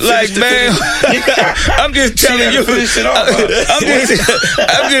 Like, man, I'm just telling you.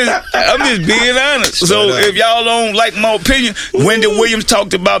 I'm just being honest. So if y'all don't like my opinion, Wendy Williams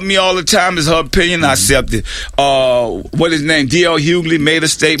talked about me all the time. It's her opinion. I accept it. What his name? D.L. Hughley made a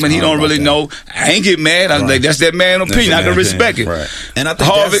statement. He don't really know. I ain't get mad. I'm like, that's that man's opinion. I can respect it. And I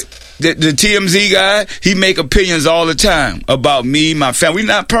think Harvey, the TMZ guy, he make opinions all the time about me, my family. We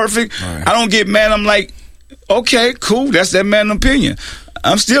not perfect. I don't get mad. I'm like, okay, cool. That's that man's opinion.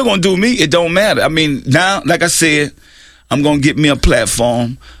 I'm still going to do me. It don't matter. I mean, now, like I said, I'm going to get me a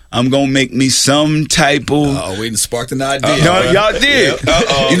platform. I'm going to make me some type of... we sparked an idea. Y'all did.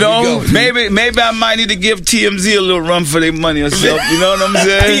 You know, maybe I might need to give TMZ a little run for their money or something. You know what I'm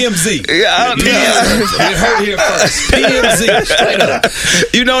saying? TMZ. We heard here first. TMZ. Straight up.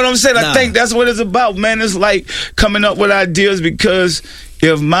 You know what I'm saying? I think that's what it's about, man. It's like coming up with ideas because...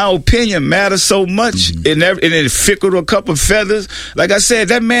 If my opinion matters so much and it fickled a couple of feathers, like I said,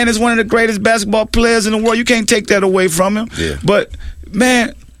 that man is one of the greatest basketball players in the world. You can't take that away from him. Yeah. But,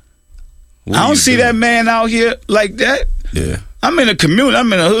 man, I don't see that man out here like that. Yeah. I'm in a community.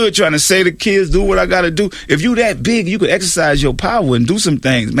 I'm in a hood trying to say to kids, do what I got to do. If you that big, you could exercise your power and do some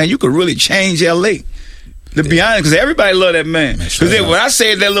things. Man, you could really change L.A., to be honest, because everybody love that man. Because when I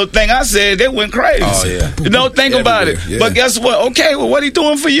said that little thing I said, they went crazy. Oh, yeah. You know, think about it. Yeah. But guess what? Okay, well, what he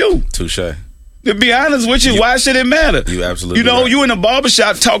doing for you? Touche. To be honest with you, why should it matter? You absolutely right. You in a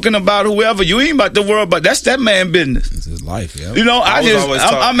barbershop talking about whoever. You ain't about the world, but that's that man business. It's his life, yeah.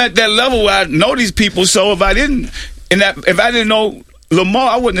 I'm at that level where I know these people, so if I didn't know Lamar,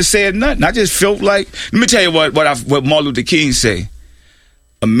 I wouldn't have said nothing. I just felt like, let me tell you what Martin Luther King say.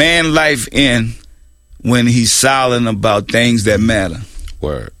 A man life end when he's silent about things that matter.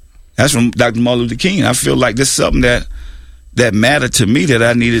 Word. That's from Dr. Martin Luther King. I feel like this is something that mattered to me that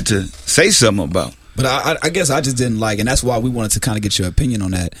I needed to say something about. But I guess I just didn't like, and that's why we wanted to kind of get your opinion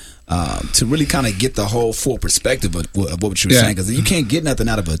on that, to really kind of get the whole full perspective of what you were saying, because you can't get nothing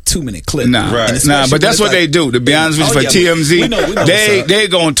out of a 2-minute clip. But that's what they do. To be honest with you, for TMZ, they're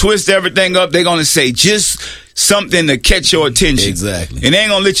going to twist everything up. They're going to say just something to catch your attention. Exactly. And they ain't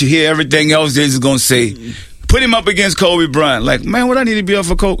going to let you hear everything else. They're just going to say, put him up against Kobe Bryant. Like, man, what I need to be up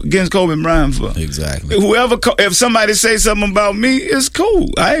against Kobe Bryant for? Exactly. If somebody say something about me, it's cool.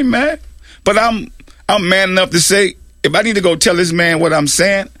 I ain't mad. But I'm man enough to say, if I need to go tell this man what I'm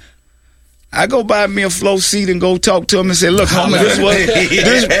saying, I go buy me a flow seat and go talk to him and say, look, homie,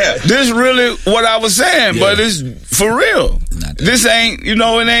 this really what I was saying, but it's for real. This ain't,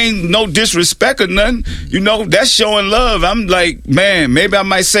 it ain't no disrespect or nothing. That's showing love. I'm like, man, maybe I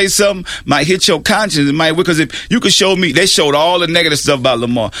might say something, might hit your conscience. It might, because if you could show me, they showed all the negative stuff about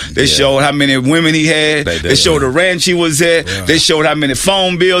Lamar. They showed how many women he had. They showed the ranch he was at. Yeah. They showed how many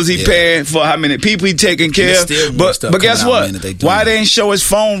phone bills he paying for, how many people he taking care of. But guess what? Why they ain't show his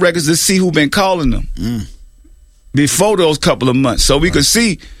phone records to see who been calling them before those couple of months, so we could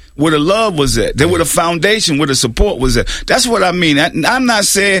see where the love was at, where the foundation, where the support was at. That's what I mean. I'm not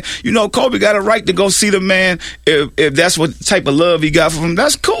saying, Kobe got a right to go see the man if that's what type of love he got from him.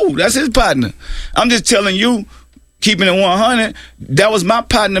 That's cool. That's his partner. I'm just telling you, keeping it 100, that was my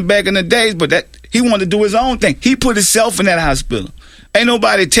partner back in the days, but that he wanted to do his own thing. He put himself in that hospital. Ain't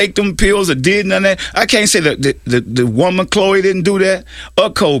nobody take them pills or did none of that. I can't say that the woman Chloe didn't do that or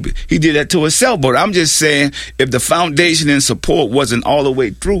Kobe. He did that to himself. But I'm just saying, if the foundation and support wasn't all the way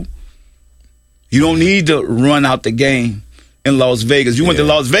through, you don't need to run out the game in Las Vegas. You went to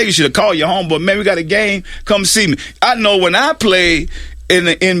Las Vegas, you should have called your homeboy, man, we got a game, come see me. I know when I played in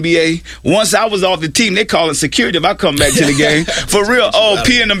the NBA, once I was off the team, they calling security if I come back to the game. For real,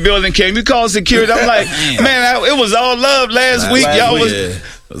 P in the building came. You call security. I'm like, man, it was all love last week.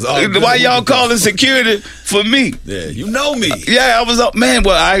 Why y'all calling security for me? Yeah, you know me. Yeah, I was up, man.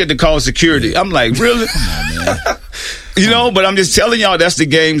 Well, I had to call security. I'm like, really? Come on, man. But I'm just telling y'all that's the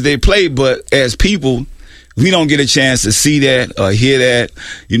games they play. But as people, we don't get a chance to see that or hear that,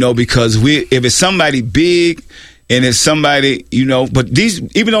 because if it's somebody big. And it's somebody, but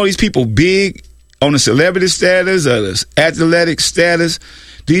even though these people big on the celebrity status or the athletic status,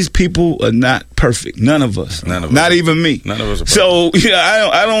 these people are not perfect. None of us. Not even me. None of us are perfect.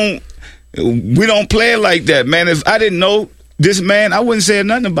 So, we don't play it like that, man. If I didn't know this man, I wouldn't say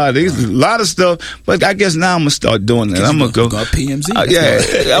nothing about it. There's a lot of stuff, but I guess now I'm going to start doing that. I'm going to go PMZ.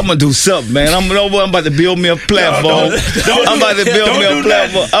 I'm going to do something, man. I'm about to build me a platform. I'm about to build me a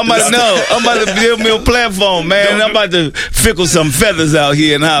platform. I'm about to build me a platform, man. I'm about to fickle some feathers out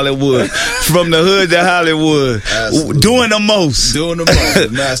here in Hollywood. From the hood to Hollywood. Absolutely. Doing the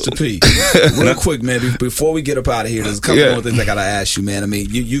most. Master P. Real quick, man, before we get up out of here, there's a couple more things I got to ask you, man. I mean,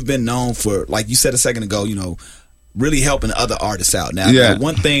 you've been known for, like you said a second ago, really helping other artists out. Now,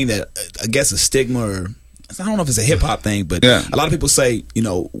 one thing that I guess a stigma, or I don't know if it's a hip hop thing, but a lot of people say,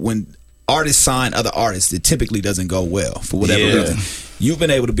 when artists sign other artists, it typically doesn't go well for whatever reason. You've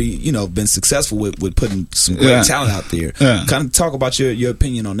been able to be, been successful with putting some great talent out there. Kind of talk about your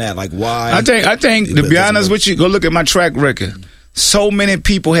opinion on that, like why. I think to be honest with you, go look at my track record. So many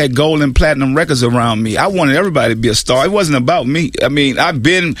people had gold and platinum records around me. I wanted everybody to be a star. It wasn't about me. I mean, I've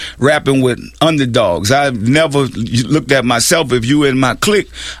been rapping with underdogs. I've never looked at myself. If you in my clique,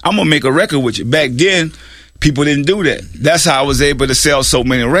 I'm going to make a record with you. Back then, people didn't do that. That's how I was able to sell so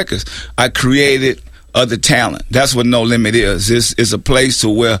many records. I created other talent. That's what No Limit is. It's a place to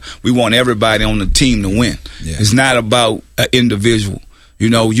where we want everybody on the team to win. Yeah. It's not about an individual.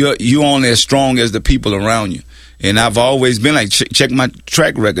 You're only as strong as the people around you. And I've always been like, check my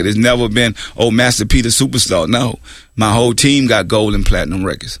track record. It's never been, Master P the superstar. No, my whole team got gold and platinum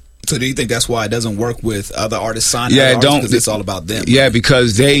records. So do you think that's why it doesn't work with other artists signing other artists? Because it's all about them. Yeah,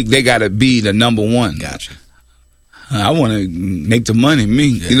 because they got to be the number one. Gotcha. I want to make the money, me.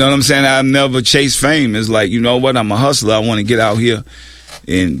 Yeah. You know what I'm saying? I've never chased fame. It's like, you know what? I'm a hustler. I want to get out here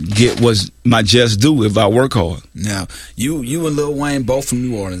and get what's my just due if I work hard. Now, you and Lil Wayne both from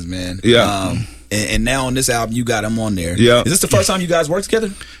New Orleans, man. Yeah. And now on this album, you got him on there. Yeah. Is this the first time you guys worked together?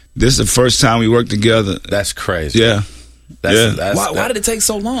 This is the first time we worked together. That's crazy. Yeah. Why did it take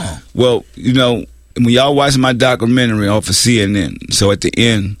so long? Well, you know, when y'all watching my documentary off of CNN, so at the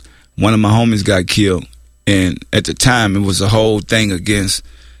end, one of my homies got killed, and at the time, it was a whole thing against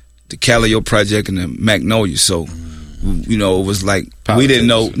the Calio Project and the Magnolia. So, you know, it was like we didn't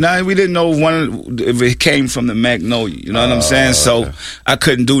know if it came from the Magnolia. You know what I'm saying? So okay. I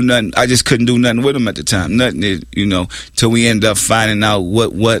couldn't do nothing. I just couldn't do nothing with them at the time. Nothing, you know, till we end up finding out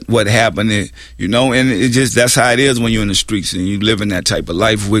what happened. You know, and it just that's how it is when you're in the streets and you live in that type of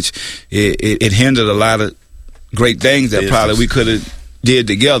life, which it hindered a lot of great things that probably we could have did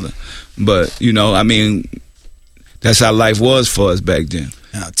together. But you know, I mean, that's how life was for us back then.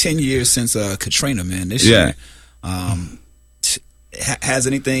 Now, 10 years since Katrina, man. This year. Has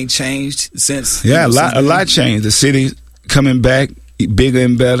anything changed since? Yeah, a lot changed. The city coming back bigger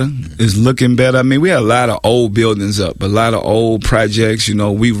and better. It's looking better. I mean, we had a lot of old buildings up, a lot of old projects. You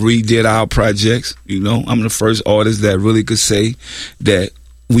know, we redid our projects. You know, I'm the first artist that really could say that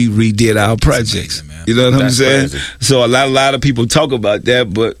we redid our projects. Amazing, you know what I'm saying? Crazy. So a lot of people talk about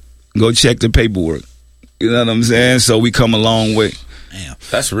that, but go check the paperwork. You know what I'm saying? So we come a long way. Damn.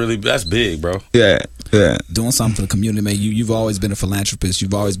 That's big, bro. Yeah. Doing something for the community, man. You've always been a philanthropist.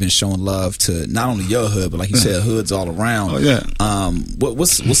 You've always been showing love to not only your hood, but like you said, hoods all around. Oh yeah.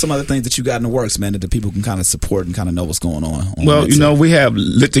 What's some other things that you got in the works, man, that the people can kind of support and kind of know what's going on? Well, you know, we have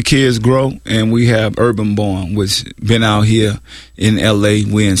Let the Kids Grow, and we have Urban Born, which been out here in LA.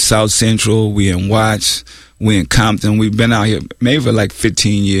 We in South Central. We in Watts. We in Compton. We've been out here maybe for like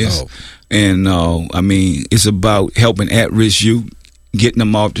 15 years. Oh. And I mean, it's about helping at-risk youth, getting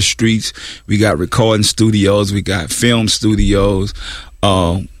them off the streets. We got recording studios. We got film studios.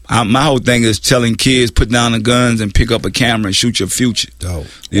 My whole thing is telling kids, put down the guns and pick up a camera and shoot your future. Oh,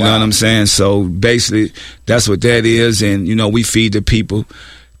 you know what I'm saying? So basically, that's what that is. And, you know, we feed the people.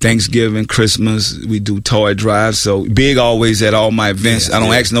 Thanksgiving, Christmas, we do toy drives. So Big always at all my events. I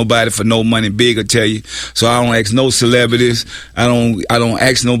don't ask nobody for no money. Big will tell you. So I don't ask no celebrities. I don't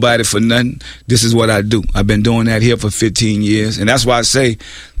ask nobody for nothing. This is what I do. I've been doing that here for 15 years, and that's why I say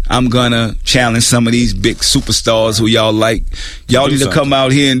I'm gonna challenge some of these big superstars who y'all like. Y'all need to come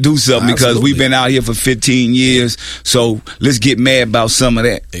out here and do something because we've been out here for 15 years. So let's get mad about some of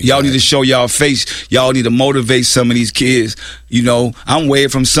that. Exactly. Y'all need to show y'all face. Y'all need to motivate some of these kids. You know, I'm way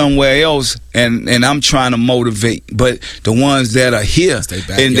from somewhere else, and I'm trying to motivate. But the ones that are here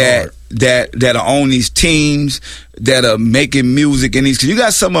and that are on these teams, that are making music and these, because you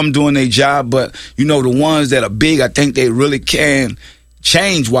got some of them doing their job, but you know, the ones that are big, I think they really can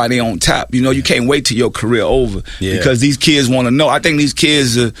change while they on top. You know, you can't wait till your career over because these kids want to know. I think these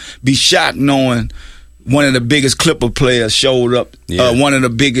kids be shocked knowing one of the biggest Clipper players showed up. One of the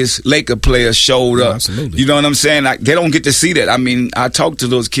biggest Laker players showed up. Absolutely. You know what I'm saying? They don't get to see that. I mean, I talk to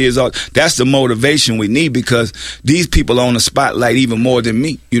those kids. That's the motivation we need because these people are on the spotlight even more than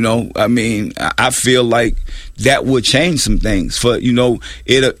me. You know, I mean, I feel like that would change some things. For, you know,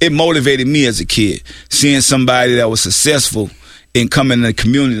 it motivated me as a kid, seeing somebody that was successful and come in the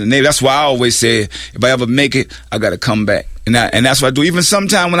community. And that's why I always say, if I ever make it, I got to come back. And that's what I do. Even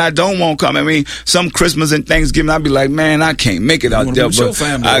sometime when I don't want to come. I mean, some Christmas and Thanksgiving, I'll be like, man, I can't make it out there. But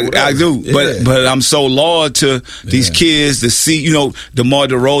I do. Yeah. But I'm so loyal to these kids to see, you know, DeMar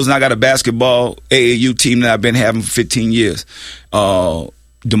DeRozan. I got a basketball AAU team that I've been having for 15 years.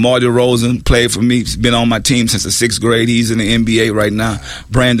 DeMar DeRozan played for me. He's been on my team since the 6th grade. He's in the NBA right now.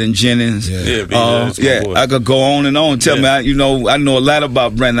 Brandon Jennings. I could go on and on. Tell me, I know a lot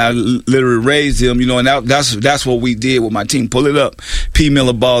about Brandon. I literally raised him, you know, and that's what we did with my team. Pull it up. P.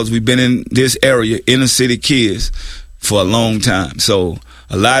 Miller Balls. We've been in this area, inner city kids, for a long time. So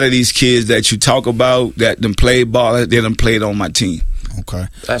a lot of these kids that you talk about that done played ball, they done played on my team. Okay.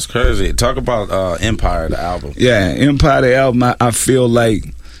 That's crazy. Talk about Empire, the album. Yeah, Empire, the album, I feel like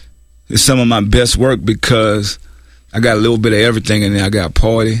it's some of my best work because I got a little bit of everything in there. I got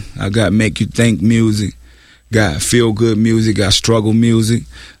party, I got make you think music, got feel good music, got struggle music,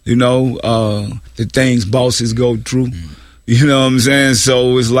 you know, the things bosses go through. You know what I'm saying?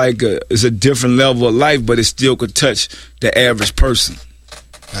 So it's like it's a different level of life, but it still could touch the average person.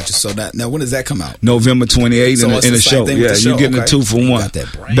 Gotcha. So now when does that come out? November 28th in the show. Yeah, you're getting a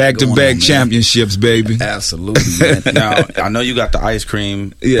 2-for-1. Back-to-back championships, baby. Absolutely, man. Now, I know you got the Ice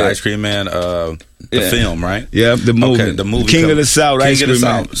Cream Man, the film, right? Yeah, the movie. Okay, the movie. King of the South, Ice Cream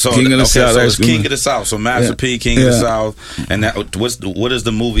Man. So, King of the South, so it's King of the South. So Master P, King of the South. And what is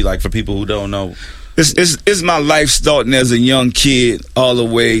the movie like for people who don't know? It's my life starting as a young kid all the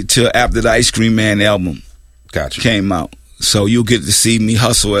way to after the Ice Cream Man album came out. So you'll get to see me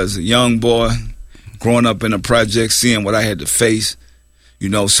hustle as a young boy, growing up in the project, seeing what I had to face, You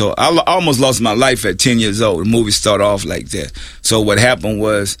know, so I almost lost my life at 10 years old. The movie started off like that. So what happened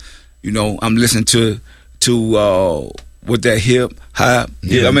was, you know, I'm listening to with that hip hop.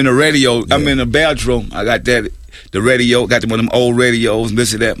 Yeah. I'm in the radio. Yeah. I'm in the bathroom. I got the radio. Got one of them old radios.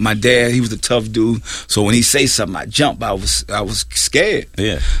 Listen to that. My dad, he was a tough dude. So when he say something, I jump. I was scared.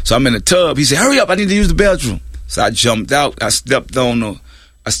 Yeah. So I'm in the tub. He said, "Hurry up! I need to use the bathroom." So I jumped out. I stepped on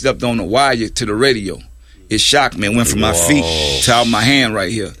the wire to the radio. It shocked me. It went from my feet to out my hand right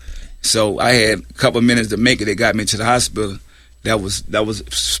here. So I had a couple of minutes to make it. They got me to the hospital. That was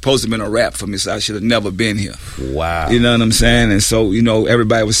supposed to have been a wrap for me, so I should have never been here. Wow. You know what I'm saying? And so, you know,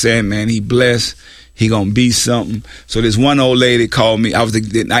 everybody was saying, man, he blessed. He gonna be something. So this one old lady called me. I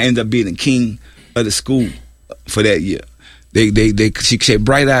ended up being the king of the school for that year. She said,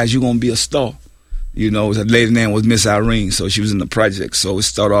 "Bright eyes, you gonna be a star." You know, the lady's name was Miss Irene, so she was in the project. So it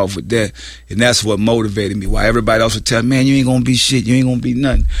started off with that, and that's what motivated me. While everybody else would tell me, "Man, you ain't gonna be shit, you ain't gonna be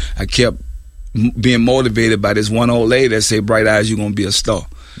nothing," I kept being motivated by this one old lady that said, "Bright eyes, you gonna be a star."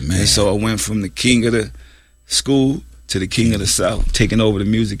 Man. And so I went from the king of the school to the king of the South, taking over the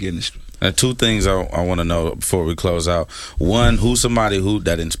music industry. Two things I want to know before we close out. One, who's somebody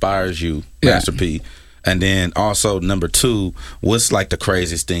that inspires you, Master P? And then also, number two, what's like the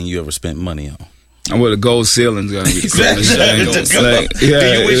craziest thing you ever spent money on? Well, the gold ceiling's gonna be the craziest thing. Do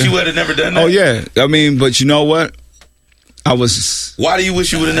you wish you would have never done that? Oh yeah, I mean, but you know what? Why do you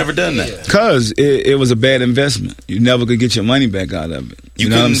wish you would have never done that? Because it was a bad investment. You never could get your money back out of it. You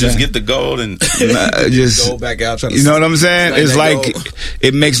couldn't just get the gold and just go back out. You know what I'm saying? It's like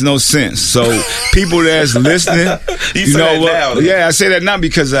it makes no sense. So people that's listening, you know what? Now, yeah, I say that now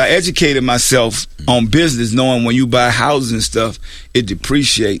because I educated myself on business, knowing when you buy houses and stuff, it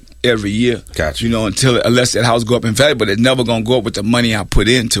depreciates every year. Gotcha. You know, unless that house go up in value, but it's never gonna go up with the money I put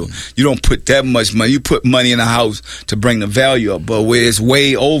into it. You don't put that much money. You put money in a house to bring the value up, but where it's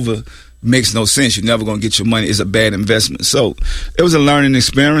way over, makes no sense. You're never gonna get your money. It's a bad investment. So it was a learning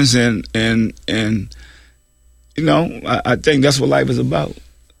experience, and you know, I think that's what life is about,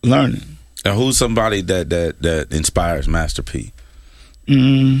 learning. And who's somebody that inspires Master P?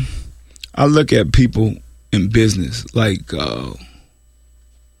 I look at people in business like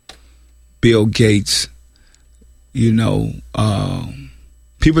Bill Gates, you know,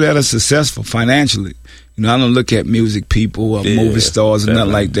 people that are successful financially. You know, I don't look at music people or movie stars or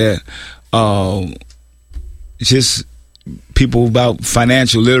nothing like that. Just people about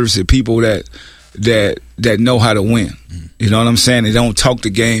financial literacy, people that know how to win. You know what I'm saying? They don't talk the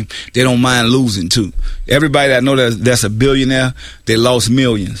game. They don't mind losing too. Everybody that I know that's a billionaire, they lost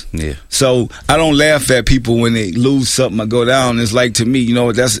millions. Yeah. So I don't laugh at people when they lose something or go down. It's like, to me, you know,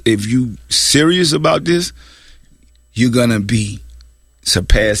 if you serious about this, you're gonna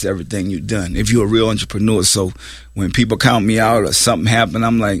surpass everything you've done if you're a real entrepreneur. So when people count me out or something happen,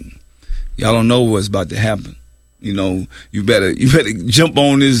 I'm like, y'all don't know what's about to happen. You know, you better jump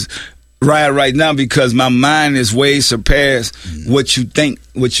on this ride right now, because my mind is way surpassed what you think,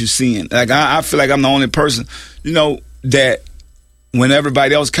 what you're seeing. Like I feel like I'm the only person, you know, that when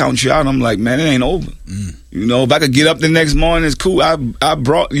everybody else counts you out, I'm like, man, it ain't over. You know, if I could get up the next morning, it's cool. I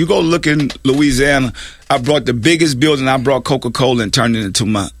brought, you go look in Louisiana, I brought the biggest building. I brought Coca-Cola and turned it into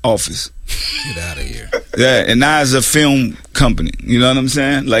my office. Get out of here. Yeah, and now it's a film company. You know what I'm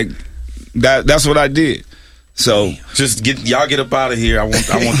saying? Like that's what I did. So just y'all get up out of here. I want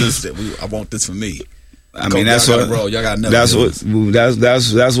this. I want this for me. I mean, that's what y'all got. That's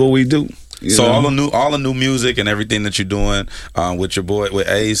what we do. So all the new music and everything that you're doing with your boy, with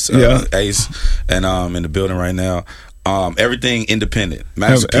Ace, Ace, and in the building right now. Everything independent.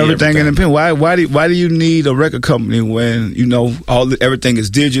 Everything independent. Why do you need a record company when you know everything is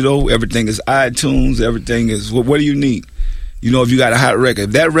digital, everything is iTunes, everything is what do you need? You know, if you got a hot record,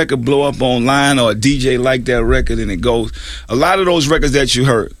 if that record blow up online or a DJ like that record and it goes, a lot of those records that you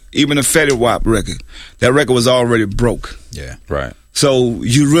heard, even the Fetty Wap record, that record was already broke. Yeah, right. So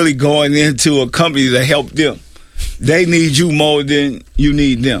you really going into a company to help them. They need you more than you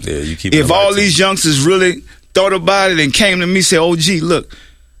need them. Yeah, you keep. If all these youngsters really thought about it and came to me and said, "Oh, gee, look,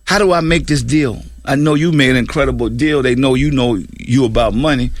 how do I make this deal? I know you made an incredible deal. They know you about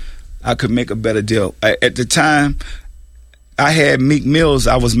money. I could make a better deal." At the time, I had Meek Mills.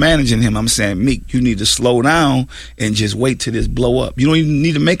 I was managing him. I'm saying, Meek, you need to slow down and just wait till this blow up. You don't even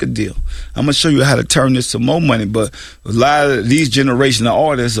need to make a deal. I'm going to show you how to turn this to more money. But a lot of these generational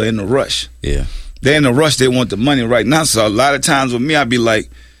artists are in a rush. Yeah. They're in a rush. They want the money right now. So a lot of times with me, I'd be like,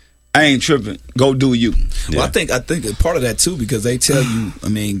 I ain't tripping. Go do you. Well, I think part of that too, because they tell you, I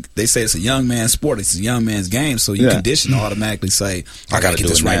mean, they say it's a young man's sport, it's a young man's game, so you condition to automatically say, I gotta get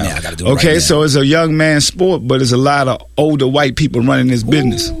this right now. I gotta do it right now. Okay, so it's a young man's sport, but it's a lot of older white people running this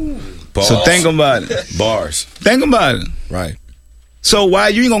business. Bars. So think about it. Bars. Think about it. Right. So why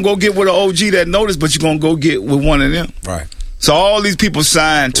you ain't gonna go get with an OG that noticed, but you gonna go get with one of them? Right. So all these people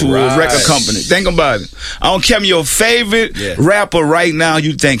signed to a record company. Think about it. I don't care if your favorite rapper right now,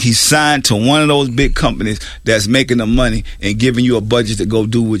 you think he's signed to one of those big companies that's making the money and giving you a budget to go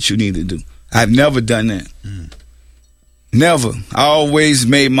do what you need to do. I've never done that. Never. I always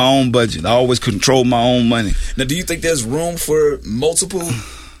made my own budget. I always controlled my own money. Now, do you think there's room for multiple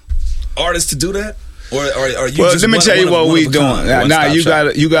artists to do that? Or you well, just let me tell you what we doing. Now you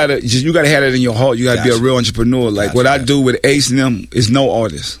gotta have that in your heart. You gotta be a real entrepreneur. Like what I do with Ace and them is no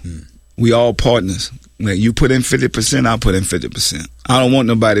artists. We all partners. Like you put in 50%, I put in 50%. I don't want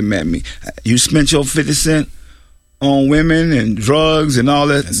nobody mad at me. You spent your 50 cents on women and drugs and all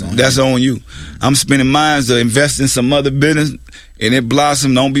that. That's on you. I'm spending mine to invest in some other business, and it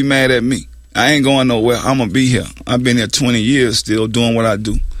blossomed. Don't be mad at me. I ain't going nowhere. I'm gonna be here. I've been here 20 years, still doing what I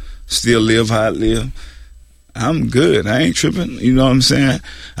do. Still live how I live. I'm good. I ain't tripping. You know what I'm saying?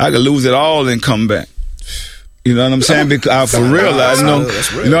 I could lose it all and come back. You know what I'm saying? Because for real, I know.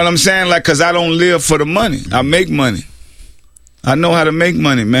 You know what I'm saying? Like, cause I don't live for the money. I make money. I know how to make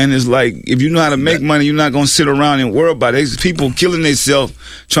money, man. It's like if you know how to make money, you're not gonna sit around and worry about it. There's people killing themselves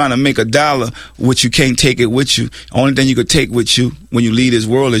trying to make $1, which you can't take it with you. Only thing you could take with you when you leave this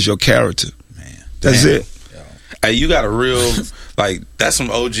world is your character. Man, that's it. Hey, you got a real, like, that's some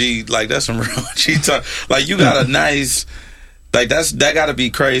OG, like, that's some real OG talk. Like, you got a nice, like, that got to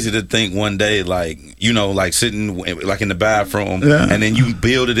be crazy to think one day, like, you know, like, sitting, like, in the bathroom, and then you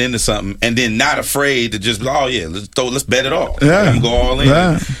build it into something, and then not afraid to just, oh, yeah, let's bet it all. Let me go all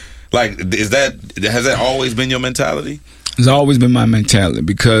in. Like, has that always been your mentality? It's always been my mentality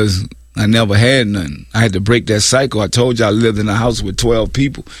because I never had nothing. I had to break that cycle. I told you I lived in a house with 12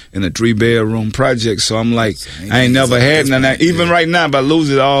 people in a 3-bedroom project. So I'm like, I ain't never had nothing. Even right now, if I lose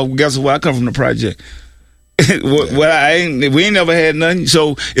it all, guess what? I come from the project. We ain't never had nothing.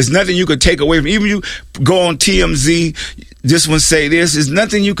 So it's nothing you could take away from. Even you go on TMZ, this one say this. There's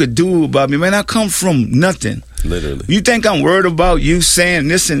nothing you could do about me, man. I come from nothing. Literally. You think I'm worried about you saying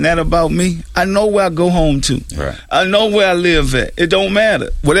this and that about me? I know where I go home to. Right. I know where I live at. It don't matter.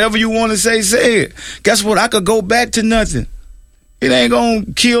 Whatever you want to say it. Guess what? I could go back to nothing. It ain't gonna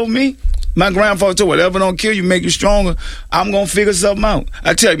kill me. My grandfather told whatever don't kill you, make you stronger. I'm going to figure something out.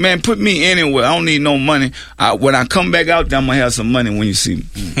 I tell you, man, put me anywhere. I don't need no money. When I come back out there, I'm going to have some money when you see me.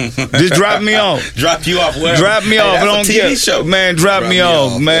 Just drop me off. Drop you off wherever. Drop me off. That's I don't a TV care. show. Man, drop me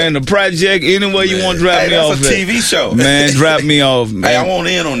off. Man, the project, anywhere you want to drop me off. That's a TV show. Man, drop me off, man. Hey, I want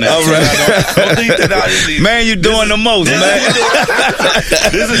in on that. All right. Man, you doing the most, man.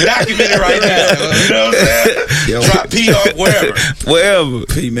 This is documented right now. You know what I'm saying? Drop P off wherever. Wherever.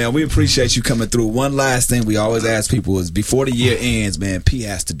 P, man, we appreciate you coming through. One last thing we always ask people is before the year ends, man, P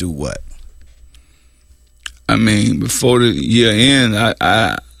has to do what? I mean, before the year ends,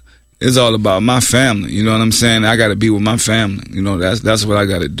 it's all about my family. You know what I'm saying? I got to be with my family. You know, that's what I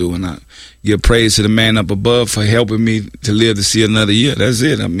got to do. And I give praise to the man up above for helping me to live to see another year. That's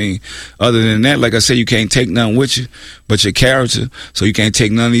it. I mean, other than that, like I said, you can't take nothing with you but your character. So you can't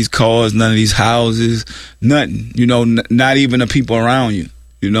take none of these cars, none of these houses, nothing. You know, not even the people around you.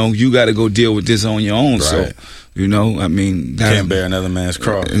 You know, you got to go deal with this on your own. Right. So, you know, I mean, can't bear another man's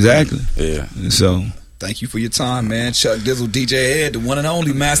cross. Exactly. Yeah. So, thank you for your time, man. Chuck Dizzle, DJ Ed, the one and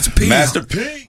only Master P. Master P.